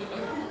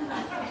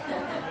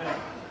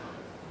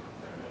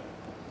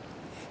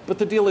 But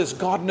the deal is,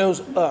 God knows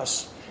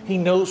us. He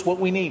knows what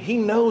we need. He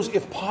knows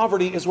if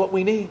poverty is what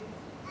we need.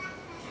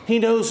 He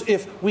knows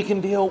if we can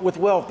deal with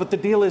wealth. But the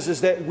deal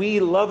is that we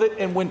love it.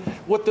 And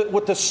what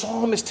the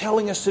psalm is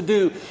telling us to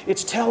do,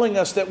 it's telling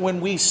us that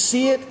when we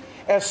see it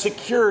as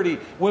security,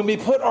 when we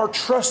put our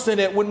trust in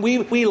it, when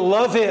we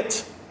love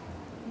it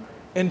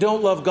and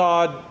don't love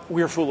God,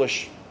 we're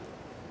foolish.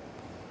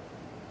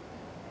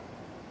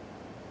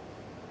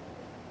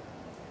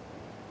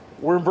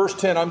 We're in verse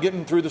 10. I'm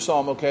getting through the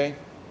psalm, okay?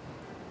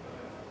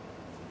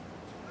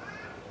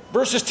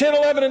 Verses 10,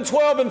 11, and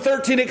 12, and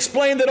 13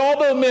 explain that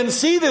although men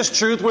see this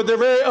truth with their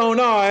very own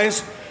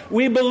eyes,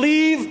 we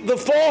believe the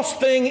false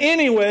thing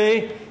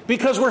anyway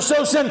because we're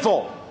so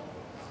sinful.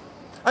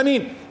 I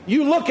mean,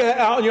 you look at it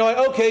out and you're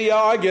like, okay, yeah,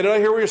 I get it. I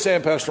hear what you're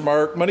saying, Pastor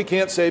Mark. Money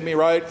can't save me,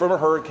 right, from a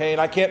hurricane.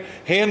 I can't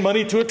hand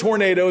money to a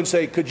tornado and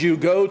say, could you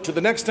go to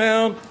the next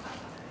town?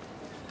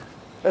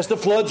 As the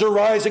floods are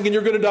rising and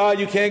you're going to die,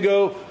 you can't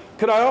go,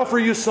 could I offer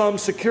you some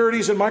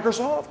securities in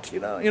Microsoft? You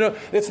know,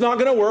 it's not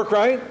going to work,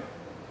 right?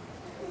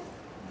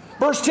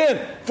 Verse 10,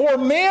 for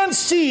man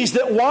sees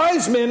that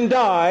wise men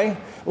die,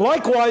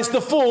 likewise the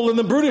fool and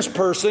the brutish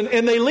person,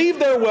 and they leave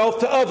their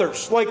wealth to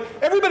others. Like,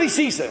 everybody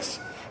sees this.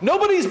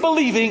 Nobody's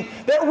believing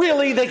that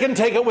really they can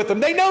take it with them.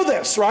 They know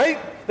this, right?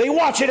 They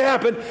watch it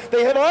happen.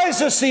 They have eyes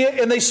to see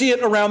it, and they see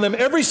it around them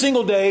every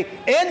single day.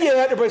 And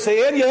yet, everybody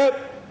say, and yet.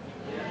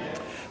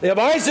 They have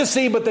eyes to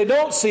see, but they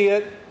don't see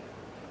it,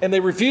 and they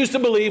refuse to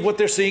believe what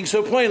they're seeing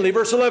so plainly.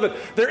 Verse 11,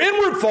 their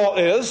inward fault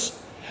is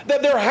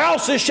that their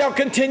houses shall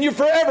continue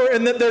forever,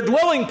 and that their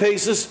dwelling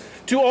places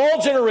to all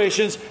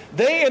generations.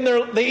 They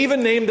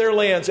even name their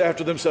lands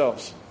after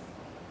themselves.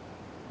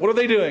 What are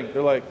they doing?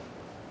 They're like,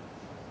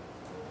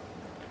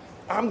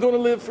 I'm going to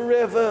live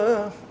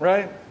forever,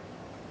 right?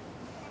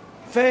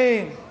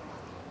 Fame.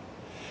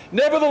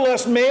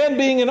 Nevertheless, man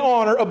being in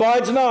honor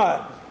abides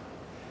not.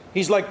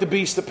 He's like the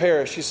beast that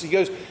perish. He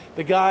goes,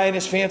 the guy in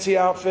his fancy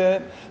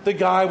outfit, the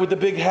guy with the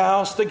big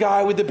house, the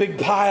guy with the big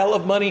pile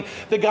of money,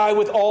 the guy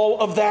with all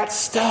of that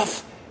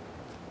stuff.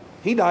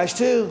 He dies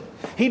too.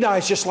 He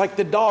dies just like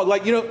the dog.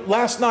 Like,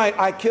 last night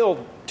I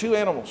killed 2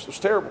 animals. It was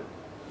terrible.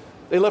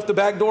 They left the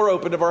back door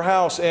open of our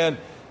house, and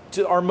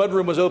our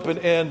mudroom was open,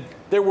 and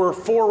there were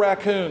 4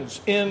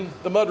 raccoons in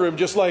the mudroom,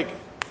 just like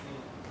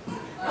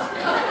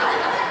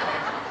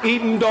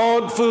eating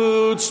dog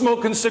food,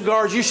 smoking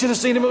cigars. You should have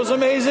seen them. It was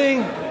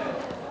amazing.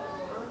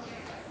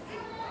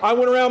 I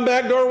went around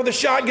back door with a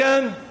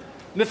shotgun.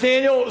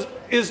 Nathaniel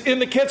is in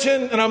the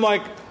kitchen, and I'm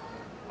like,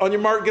 on your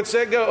mark, get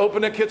set, go.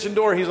 Open the kitchen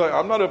door. He's like,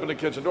 I'm not opening the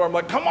kitchen door. I'm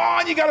like, come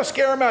on, you got to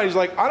scare him out. He's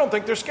like, I don't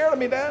think they're scared of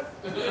me, Dad.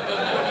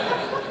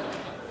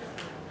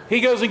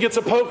 He goes and gets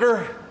a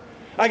poker.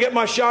 I get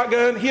my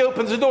shotgun. He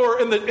opens the door,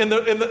 and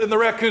the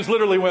raccoons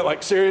literally went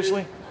like,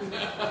 seriously?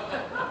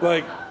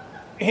 Like,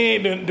 he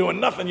ain't doing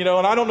nothing, and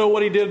I don't know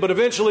what he did, but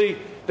eventually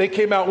they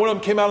came out. One of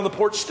them came out on the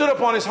porch, stood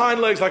up on his hind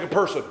legs like a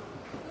person.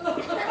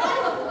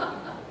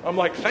 I'm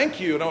like,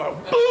 thank you. And I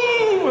went,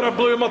 boom, and I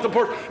blew him off the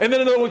porch. And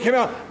then another one came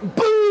out,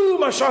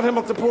 boom, I shot him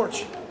off the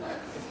porch.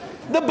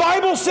 The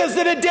Bible says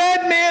that a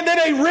dead man,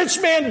 that a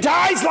rich man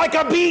dies like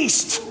a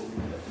beast.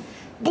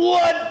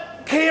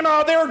 Blood came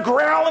out there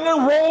growling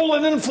and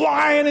rolling and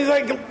flying. He's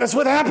like, that's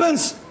what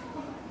happens.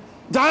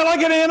 Die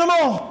like an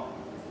animal.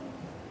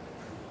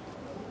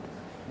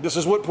 This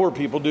is what poor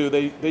people do.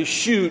 They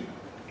shoot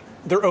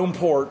their own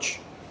porch.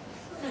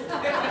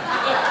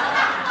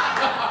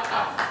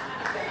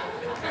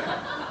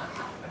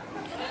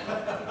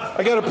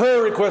 I got a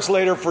prayer request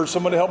later for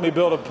someone to help me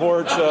build a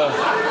porch.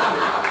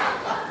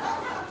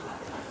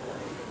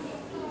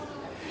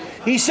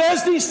 He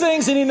says these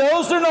things and he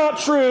knows they're not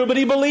true, but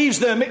he believes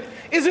them.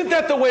 Isn't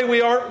that the way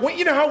we are?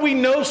 You know how we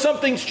know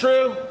something's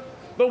true,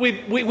 but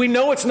we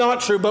know it's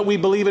not true, but we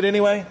believe it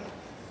anyway?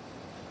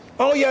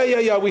 Oh,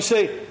 yeah. We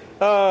say,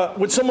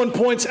 when someone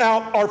points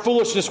out our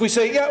foolishness, we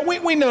say, yeah,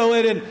 we know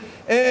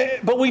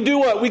it, but we do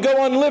what? We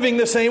go on living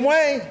the same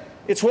way.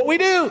 It's what we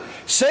do.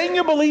 Saying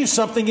you believe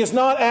something is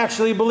not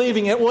actually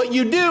believing it. What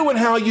you do and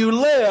how you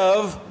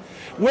live,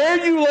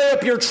 where you lay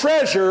up your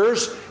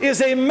treasures,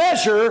 is a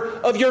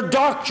measure of your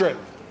doctrine.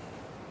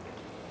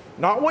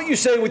 Not what you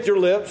say with your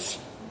lips,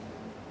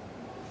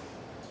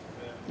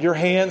 your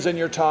hands and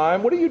your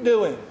time. What are you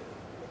doing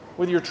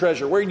with your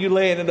treasure? Where are you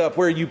laying it up?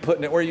 Where are you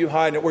putting it? Where are you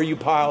hiding it? Where are you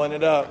piling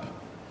it up?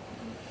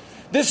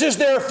 This is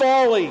their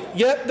folly,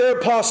 yet their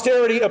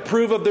posterity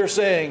approve of their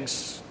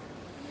sayings.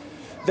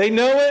 They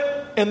know it,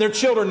 and their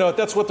children know it.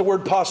 That's what the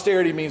word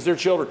posterity means, their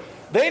children.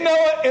 They know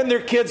it, and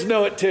their kids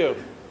know it too.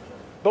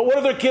 But what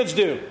do their kids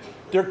do?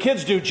 Their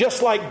kids do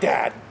just like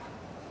Dad.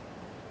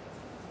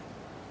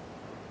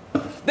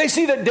 They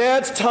see that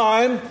Dad's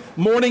time,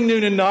 morning,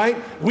 noon, and night,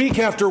 week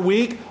after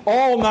week,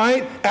 all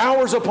night,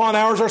 hours upon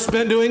hours are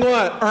spent doing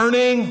what?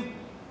 Earning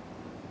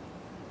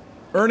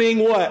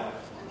what?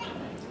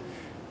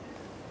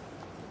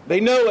 They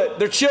know it.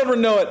 Their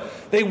children know it.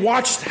 They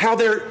watched how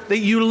that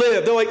you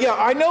live. They're like, yeah,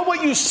 I know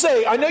what you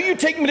say. I know you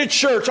take me to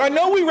church. I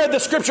know we read the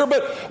scripture,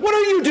 but what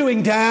are you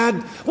doing, Dad?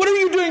 What are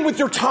you doing with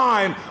your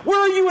time? Where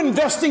are you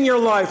investing your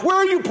life? Where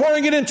are you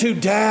pouring it into,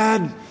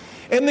 Dad?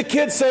 And the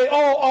kids say,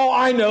 oh,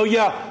 I know.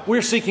 Yeah,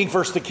 we're seeking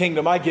first the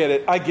kingdom. I get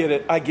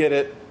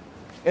it.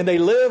 And they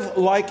live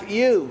like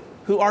you,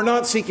 who are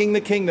not seeking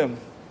the kingdom.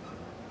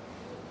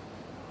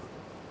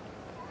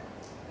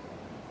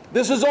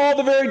 This is all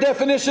the very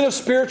definition of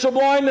spiritual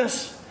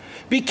blindness.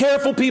 Be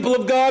careful, people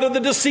of God, of the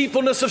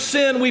deceitfulness of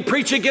sin. We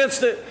preach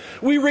against it.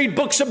 We read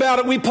books about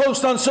it. We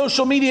post on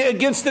social media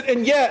against it.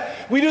 And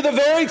yet, we do the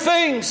very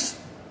things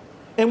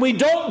and we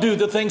don't do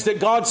the things that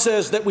God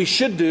says that we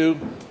should do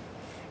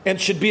and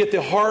should be at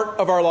the heart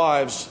of our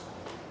lives.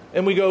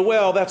 And we go,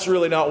 well, that's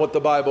really not what the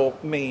Bible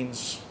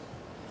means.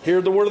 Hear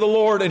the word of the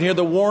Lord and hear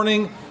the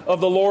warning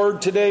of the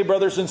Lord today,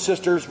 brothers and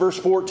sisters. Verse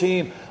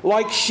 14,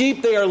 like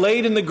sheep they are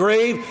laid in the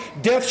grave.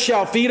 Death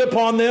shall feed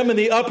upon them, and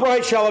the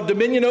upright shall have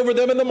dominion over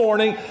them in the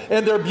morning,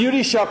 and their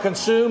beauty shall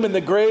consume in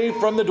the grave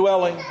from the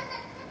dwelling.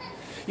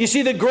 You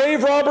see, the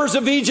grave robbers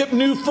of Egypt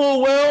knew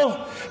full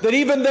well that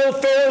even though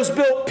pharaohs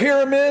built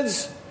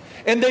pyramids,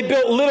 and they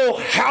built little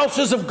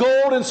houses of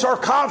gold and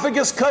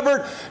sarcophagus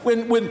covered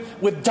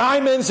with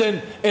diamonds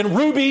and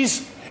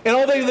rubies,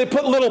 and they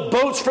put little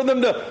boats for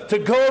them to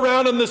go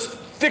around in this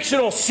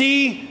fictional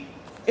sea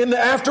in the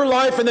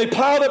afterlife, and they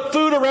piled up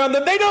food around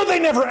them. They know they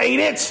never ate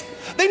it.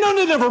 They know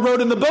they never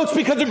rode in the boats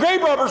because the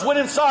grave robbers went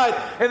inside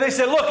and they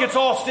said, look, it's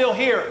all still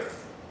here.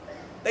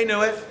 They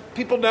knew it.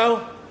 People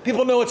know.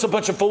 People know it's a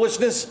bunch of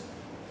foolishness.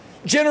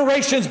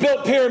 Generations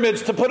built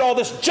pyramids to put all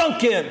this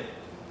junk in.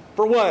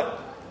 For what?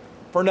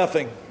 For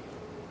nothing.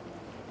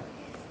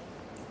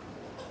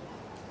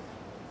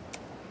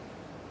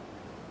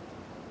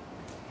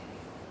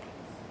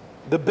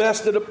 The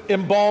best that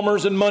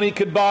embalmers and money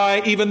could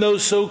buy, even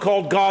those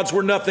so-called gods,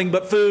 were nothing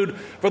but food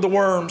for the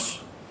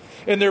worms,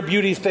 and their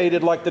beauty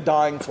faded like the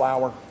dying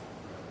flower.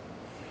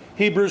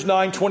 Hebrews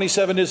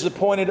 9:27 is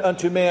appointed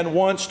unto man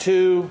once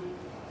to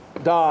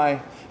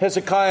die.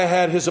 Hezekiah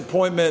had his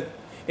appointment,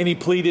 and he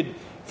pleaded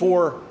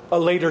for a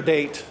later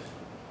date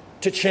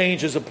to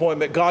change his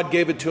appointment. God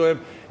gave it to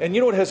him. And you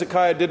know what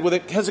Hezekiah did with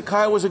it?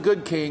 Hezekiah was a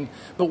good king,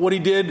 but what he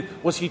did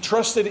was he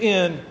trusted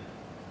in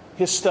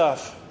his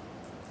stuff.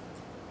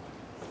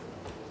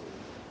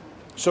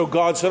 So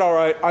God said, all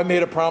right, I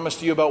made a promise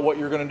to you about what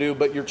you're going to do,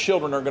 but your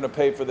children are going to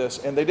pay for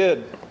this. And they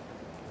did.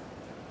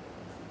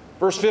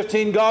 Verse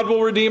 15, God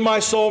will redeem my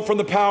soul from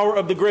the power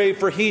of the grave,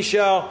 for he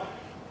shall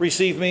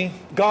receive me.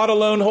 God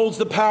alone holds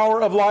the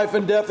power of life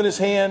and death in his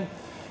hand.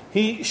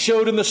 He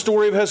showed in the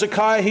story of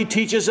Hezekiah, he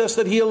teaches us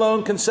that he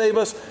alone can save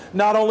us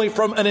not only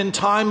from an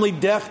untimely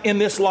death in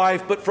this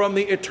life, but from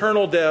the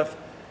eternal death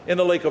in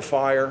the lake of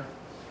fire.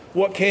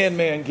 What can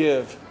man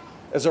give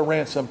as a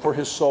ransom for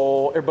his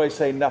soul? Everybody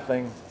say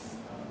nothing.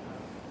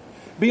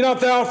 Be not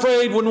thou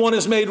afraid when one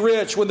is made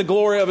rich, when the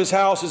glory of his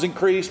house is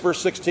increased. Verse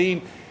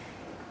 16,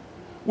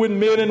 when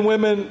men and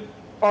women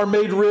are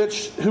made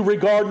rich who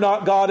regard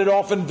not God, it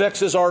often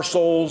vexes our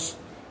souls.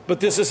 But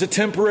this is a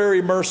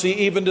temporary mercy,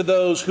 even to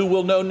those who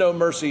will know no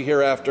mercy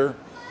hereafter.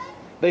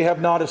 They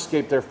have not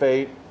escaped their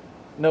fate.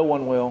 No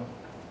one will.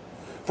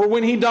 For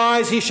when he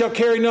dies, he shall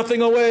carry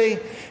nothing away.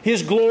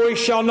 His glory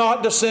shall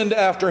not descend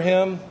after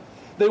him.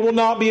 They will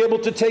not be able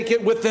to take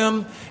it with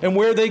them. And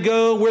where they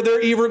go, where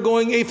they're ever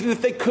going, even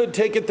if they could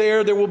take it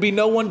there will be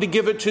no one to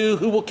give it to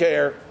who will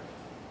care.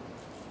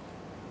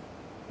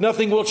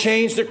 Nothing will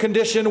change their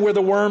condition where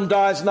the worm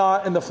dies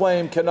not and the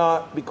flame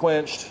cannot be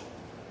quenched.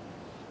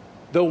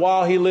 Though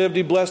while he lived,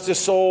 he blessed his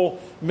soul.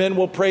 Men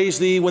will praise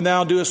thee when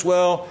thou doest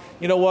well.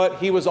 You know what?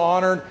 He was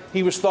honored.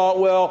 He was thought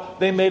well.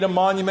 They made a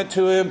monument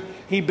to him.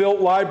 He built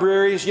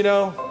libraries, you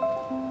know.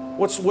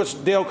 What's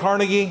Dale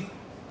Carnegie,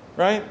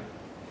 right?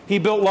 He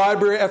built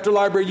library after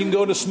library. You can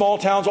go to small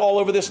towns all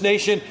over this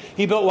nation.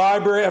 He built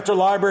library after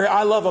library.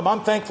 I love them.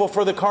 I'm thankful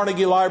for the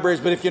Carnegie libraries.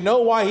 But if you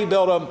know why he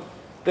built them,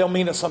 they'll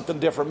mean it's something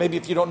different. Maybe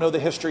if you don't know the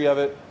history of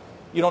it,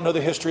 you don't know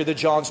the history of the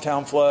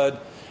Johnstown flood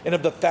and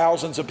of the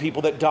thousands of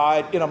people that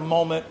died in a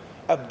moment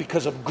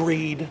because of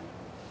greed.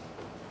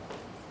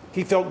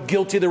 He felt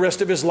guilty the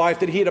rest of his life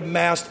that he had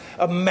amassed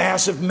a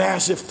massive,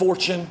 massive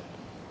fortune.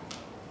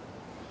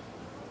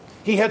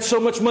 He had so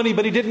much money,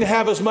 but he didn't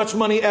have as much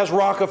money as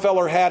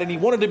Rockefeller had, and he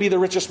wanted to be the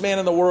richest man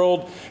in the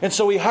world. And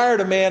so he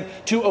hired a man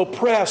to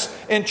oppress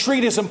and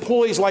treat his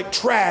employees like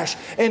trash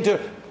and to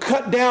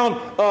cut down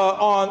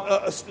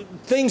on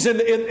things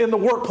in the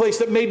workplace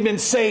that made men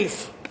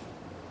safe.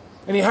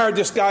 And he hired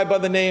this guy by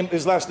the name,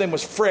 his last name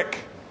was Frick.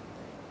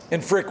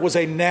 And Frick was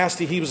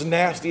he was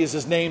nasty as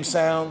his name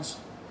sounds.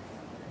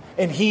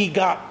 And he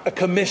got a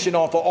commission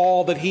off of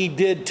all that he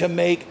did to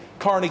make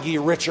Carnegie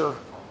richer.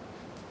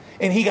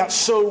 And he got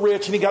so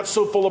rich and he got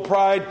so full of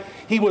pride.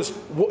 He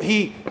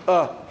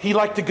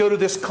liked to go to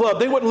this club.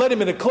 They wouldn't let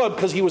him in a club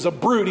because he was a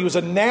brute. He was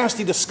a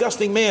nasty,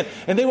 disgusting man.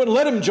 And they wouldn't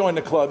let him join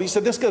the club. He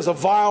said, this guy's a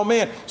vile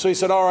man. So he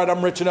said, all right,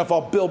 I'm rich enough.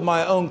 I'll build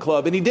my own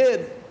club. And he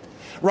did.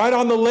 Right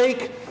on the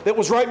lake that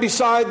was right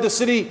beside the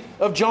city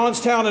of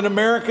Johnstown in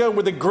America,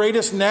 where the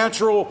greatest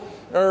natural,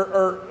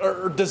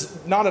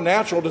 not a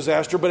natural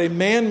disaster, but a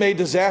man-made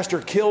disaster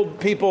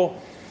killed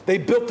people. They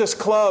built this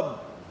club.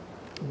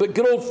 But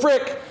good old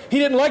Frick, he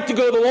didn't like to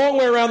go the long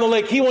way around the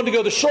lake. He wanted to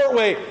go the short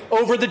way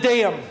over the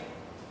dam.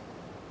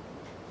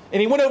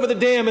 And he went over the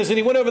dam. As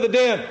he went over the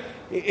dam,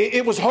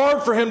 it was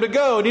hard for him to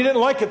go, and he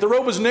didn't like it. The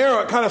road was narrow.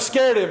 It kind of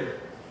scared him.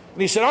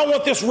 And he said, I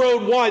want this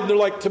road wide. And they're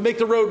like, to make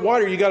the road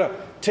wider, you got to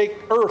take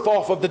earth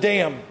off of the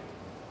dam.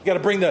 You got to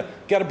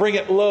bring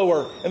it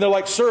lower. And they're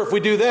like, sir, if we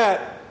do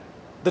that,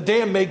 the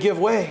dam may give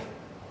way.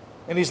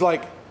 And he's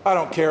like, I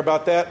don't care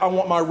about that. I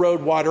want my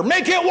road wider.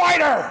 Make it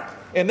wider.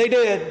 And they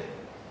did.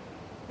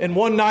 And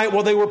one night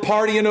while they were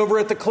partying over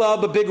at the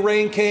club, a big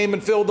rain came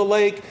and filled the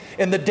lake,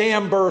 and the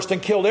dam burst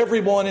and killed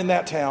everyone in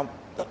that town.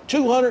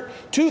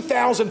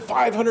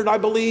 2,500, I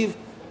believe.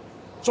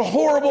 It's a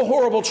horrible,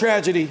 horrible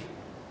tragedy.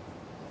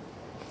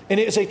 And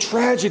it is a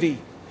tragedy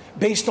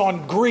based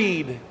on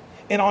greed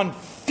and on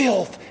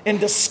filth and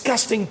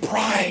disgusting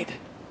pride.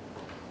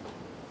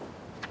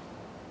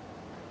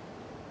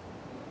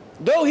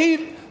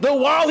 Though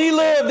while he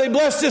lived, they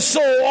blessed his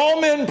soul,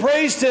 all men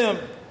praised him.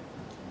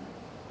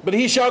 But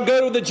he shall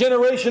go to the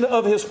generation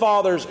of his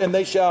fathers, and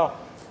they shall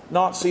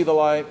not see the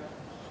light.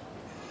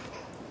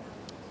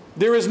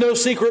 There is no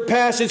secret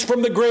passage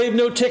from the grave,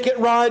 no ticket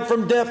ride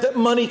from death that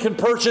money can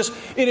purchase.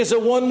 It is a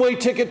one-way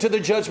ticket to the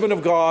judgment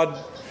of God.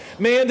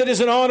 Man that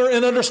is in honor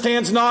and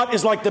understands not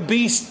is like the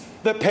beast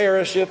that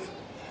perisheth.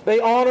 They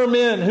honor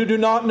men who do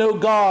not know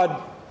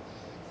God.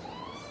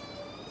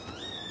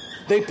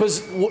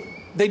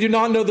 They do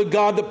not know the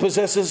God that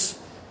possesses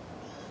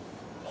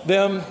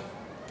them.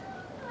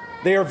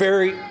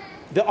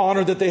 The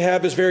honor that they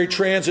have is very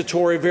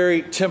transitory,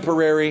 very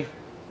temporary.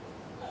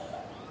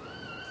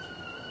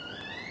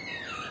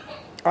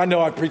 I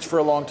know I've preached for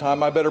a long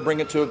time. I better bring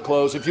it to a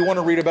close. If you want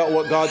to read about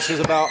what God says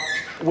about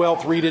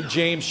wealth, read in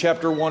James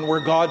chapter 1,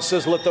 where God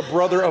says, let the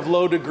brother of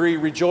low degree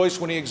rejoice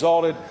when he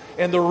exalted,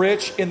 and the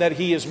rich in that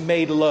he is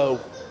made low.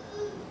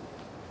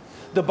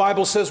 The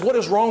Bible says, what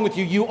is wrong with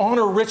you? You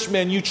honor rich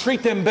men. You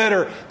treat them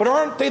better. But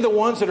aren't they the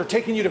ones that are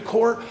taking you to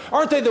court?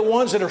 Aren't they the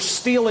ones that are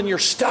stealing your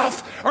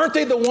stuff? Aren't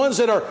they the ones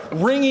that are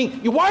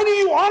wringing you? Why do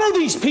you honor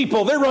these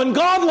people? They're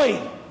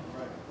ungodly.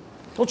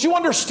 Don't you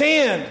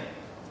understand?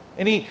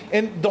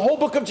 And the whole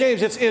book of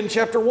James, it's in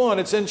chapter 1,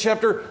 it's in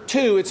chapter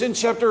 2, it's in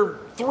chapter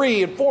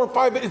 3 and 4 and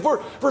 5.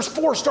 Verse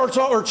 4 starts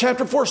off, or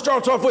chapter 4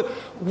 starts off with,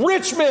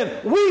 rich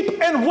men,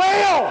 weep and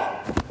wail,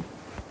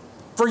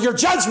 for your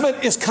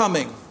judgment is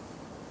coming.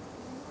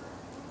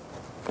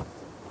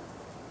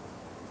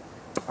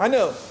 I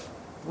know,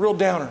 real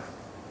downer.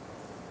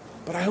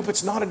 But I hope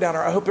it's not a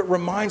downer. I hope it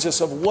reminds us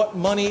of what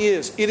money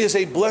is. It is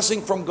a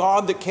blessing from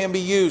God that can be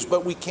used,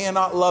 but we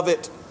cannot love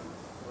it.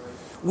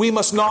 We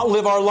must not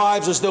live our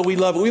lives as though we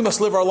love it. We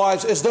must live our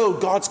lives as though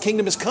God's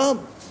kingdom has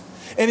come.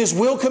 And His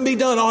will can be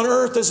done on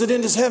earth as it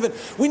is in heaven.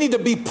 We need to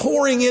be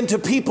pouring into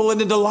people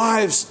and into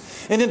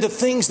lives and into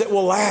things that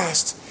will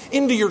last.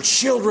 Into your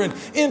children,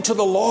 into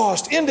the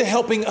lost, into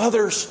helping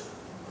others.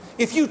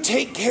 If you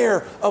take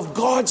care of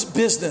God's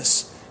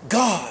business,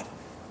 God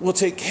will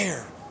take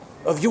care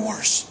of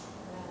yours.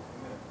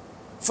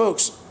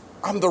 Folks,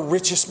 I'm the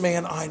richest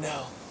man I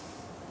know.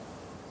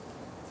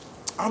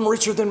 I'm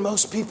richer than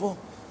most people.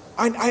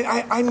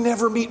 I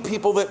never meet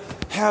people that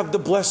have the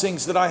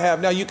blessings that I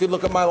have. Now, you could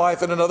look at my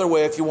life in another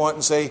way if you want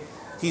and say,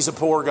 he's a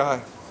poor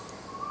guy.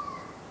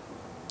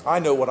 I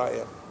know what I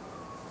am.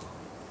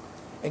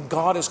 And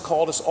God has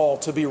called us all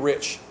to be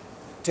rich,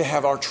 to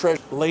have our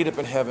treasure laid up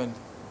in heaven,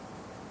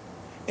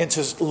 and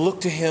to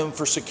look to Him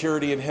for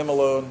security in Him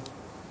alone.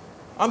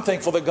 I'm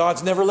thankful that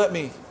God's never let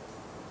me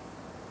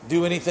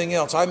do anything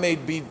else. I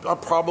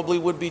probably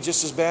would be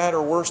just as bad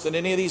or worse than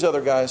any of these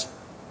other guys.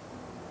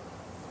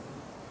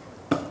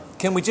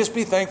 Can we just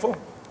be thankful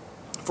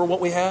for what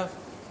we have?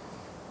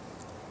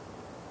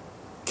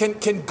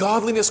 Can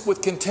godliness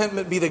with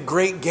contentment be the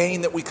great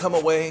gain that we come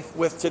away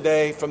with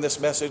today from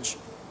this message?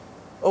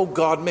 Oh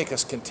God, make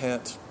us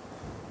content.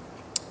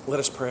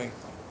 Let us pray.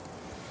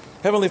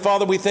 Heavenly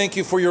Father, we thank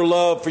You for Your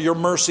love, for Your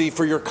mercy,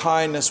 for Your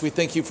kindness. We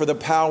thank You for the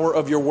power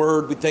of Your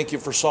word. We thank You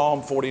for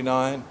Psalm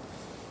 49.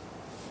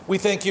 We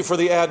thank You for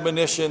the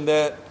admonition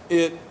that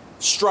it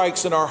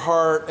strikes in our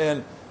heart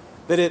and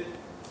that it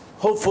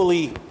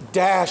hopefully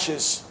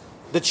dashes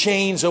the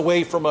chains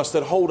away from us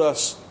that hold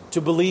us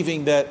to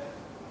believing that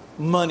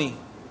money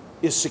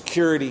is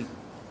security.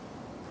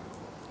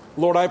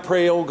 Lord, I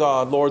pray, oh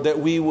God, Lord, that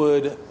we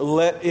would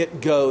let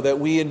it go, that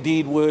we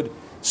indeed would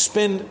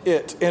spend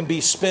it and be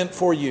spent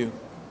for You.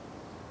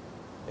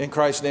 In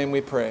Christ's name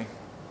we pray.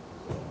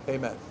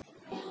 Amen.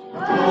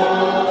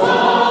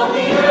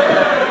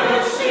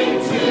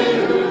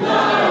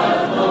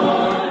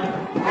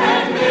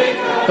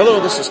 Hello,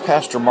 this is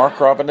Pastor Mark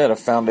Robinette of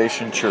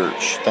Foundation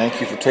Church.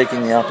 Thank you for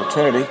taking the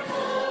opportunity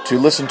to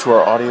listen to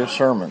our audio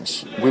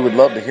sermons. We would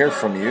love to hear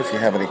from you if you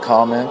have any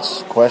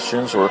comments,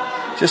 questions, or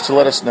just to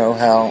let us know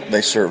how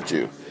they served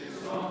you.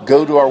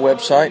 Go to our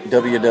website,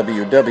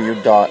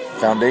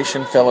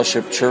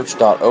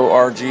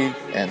 www.foundationfellowshipchurch.org,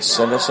 and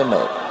send us a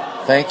note.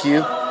 Thank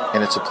you,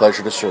 and it's a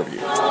pleasure to serve you.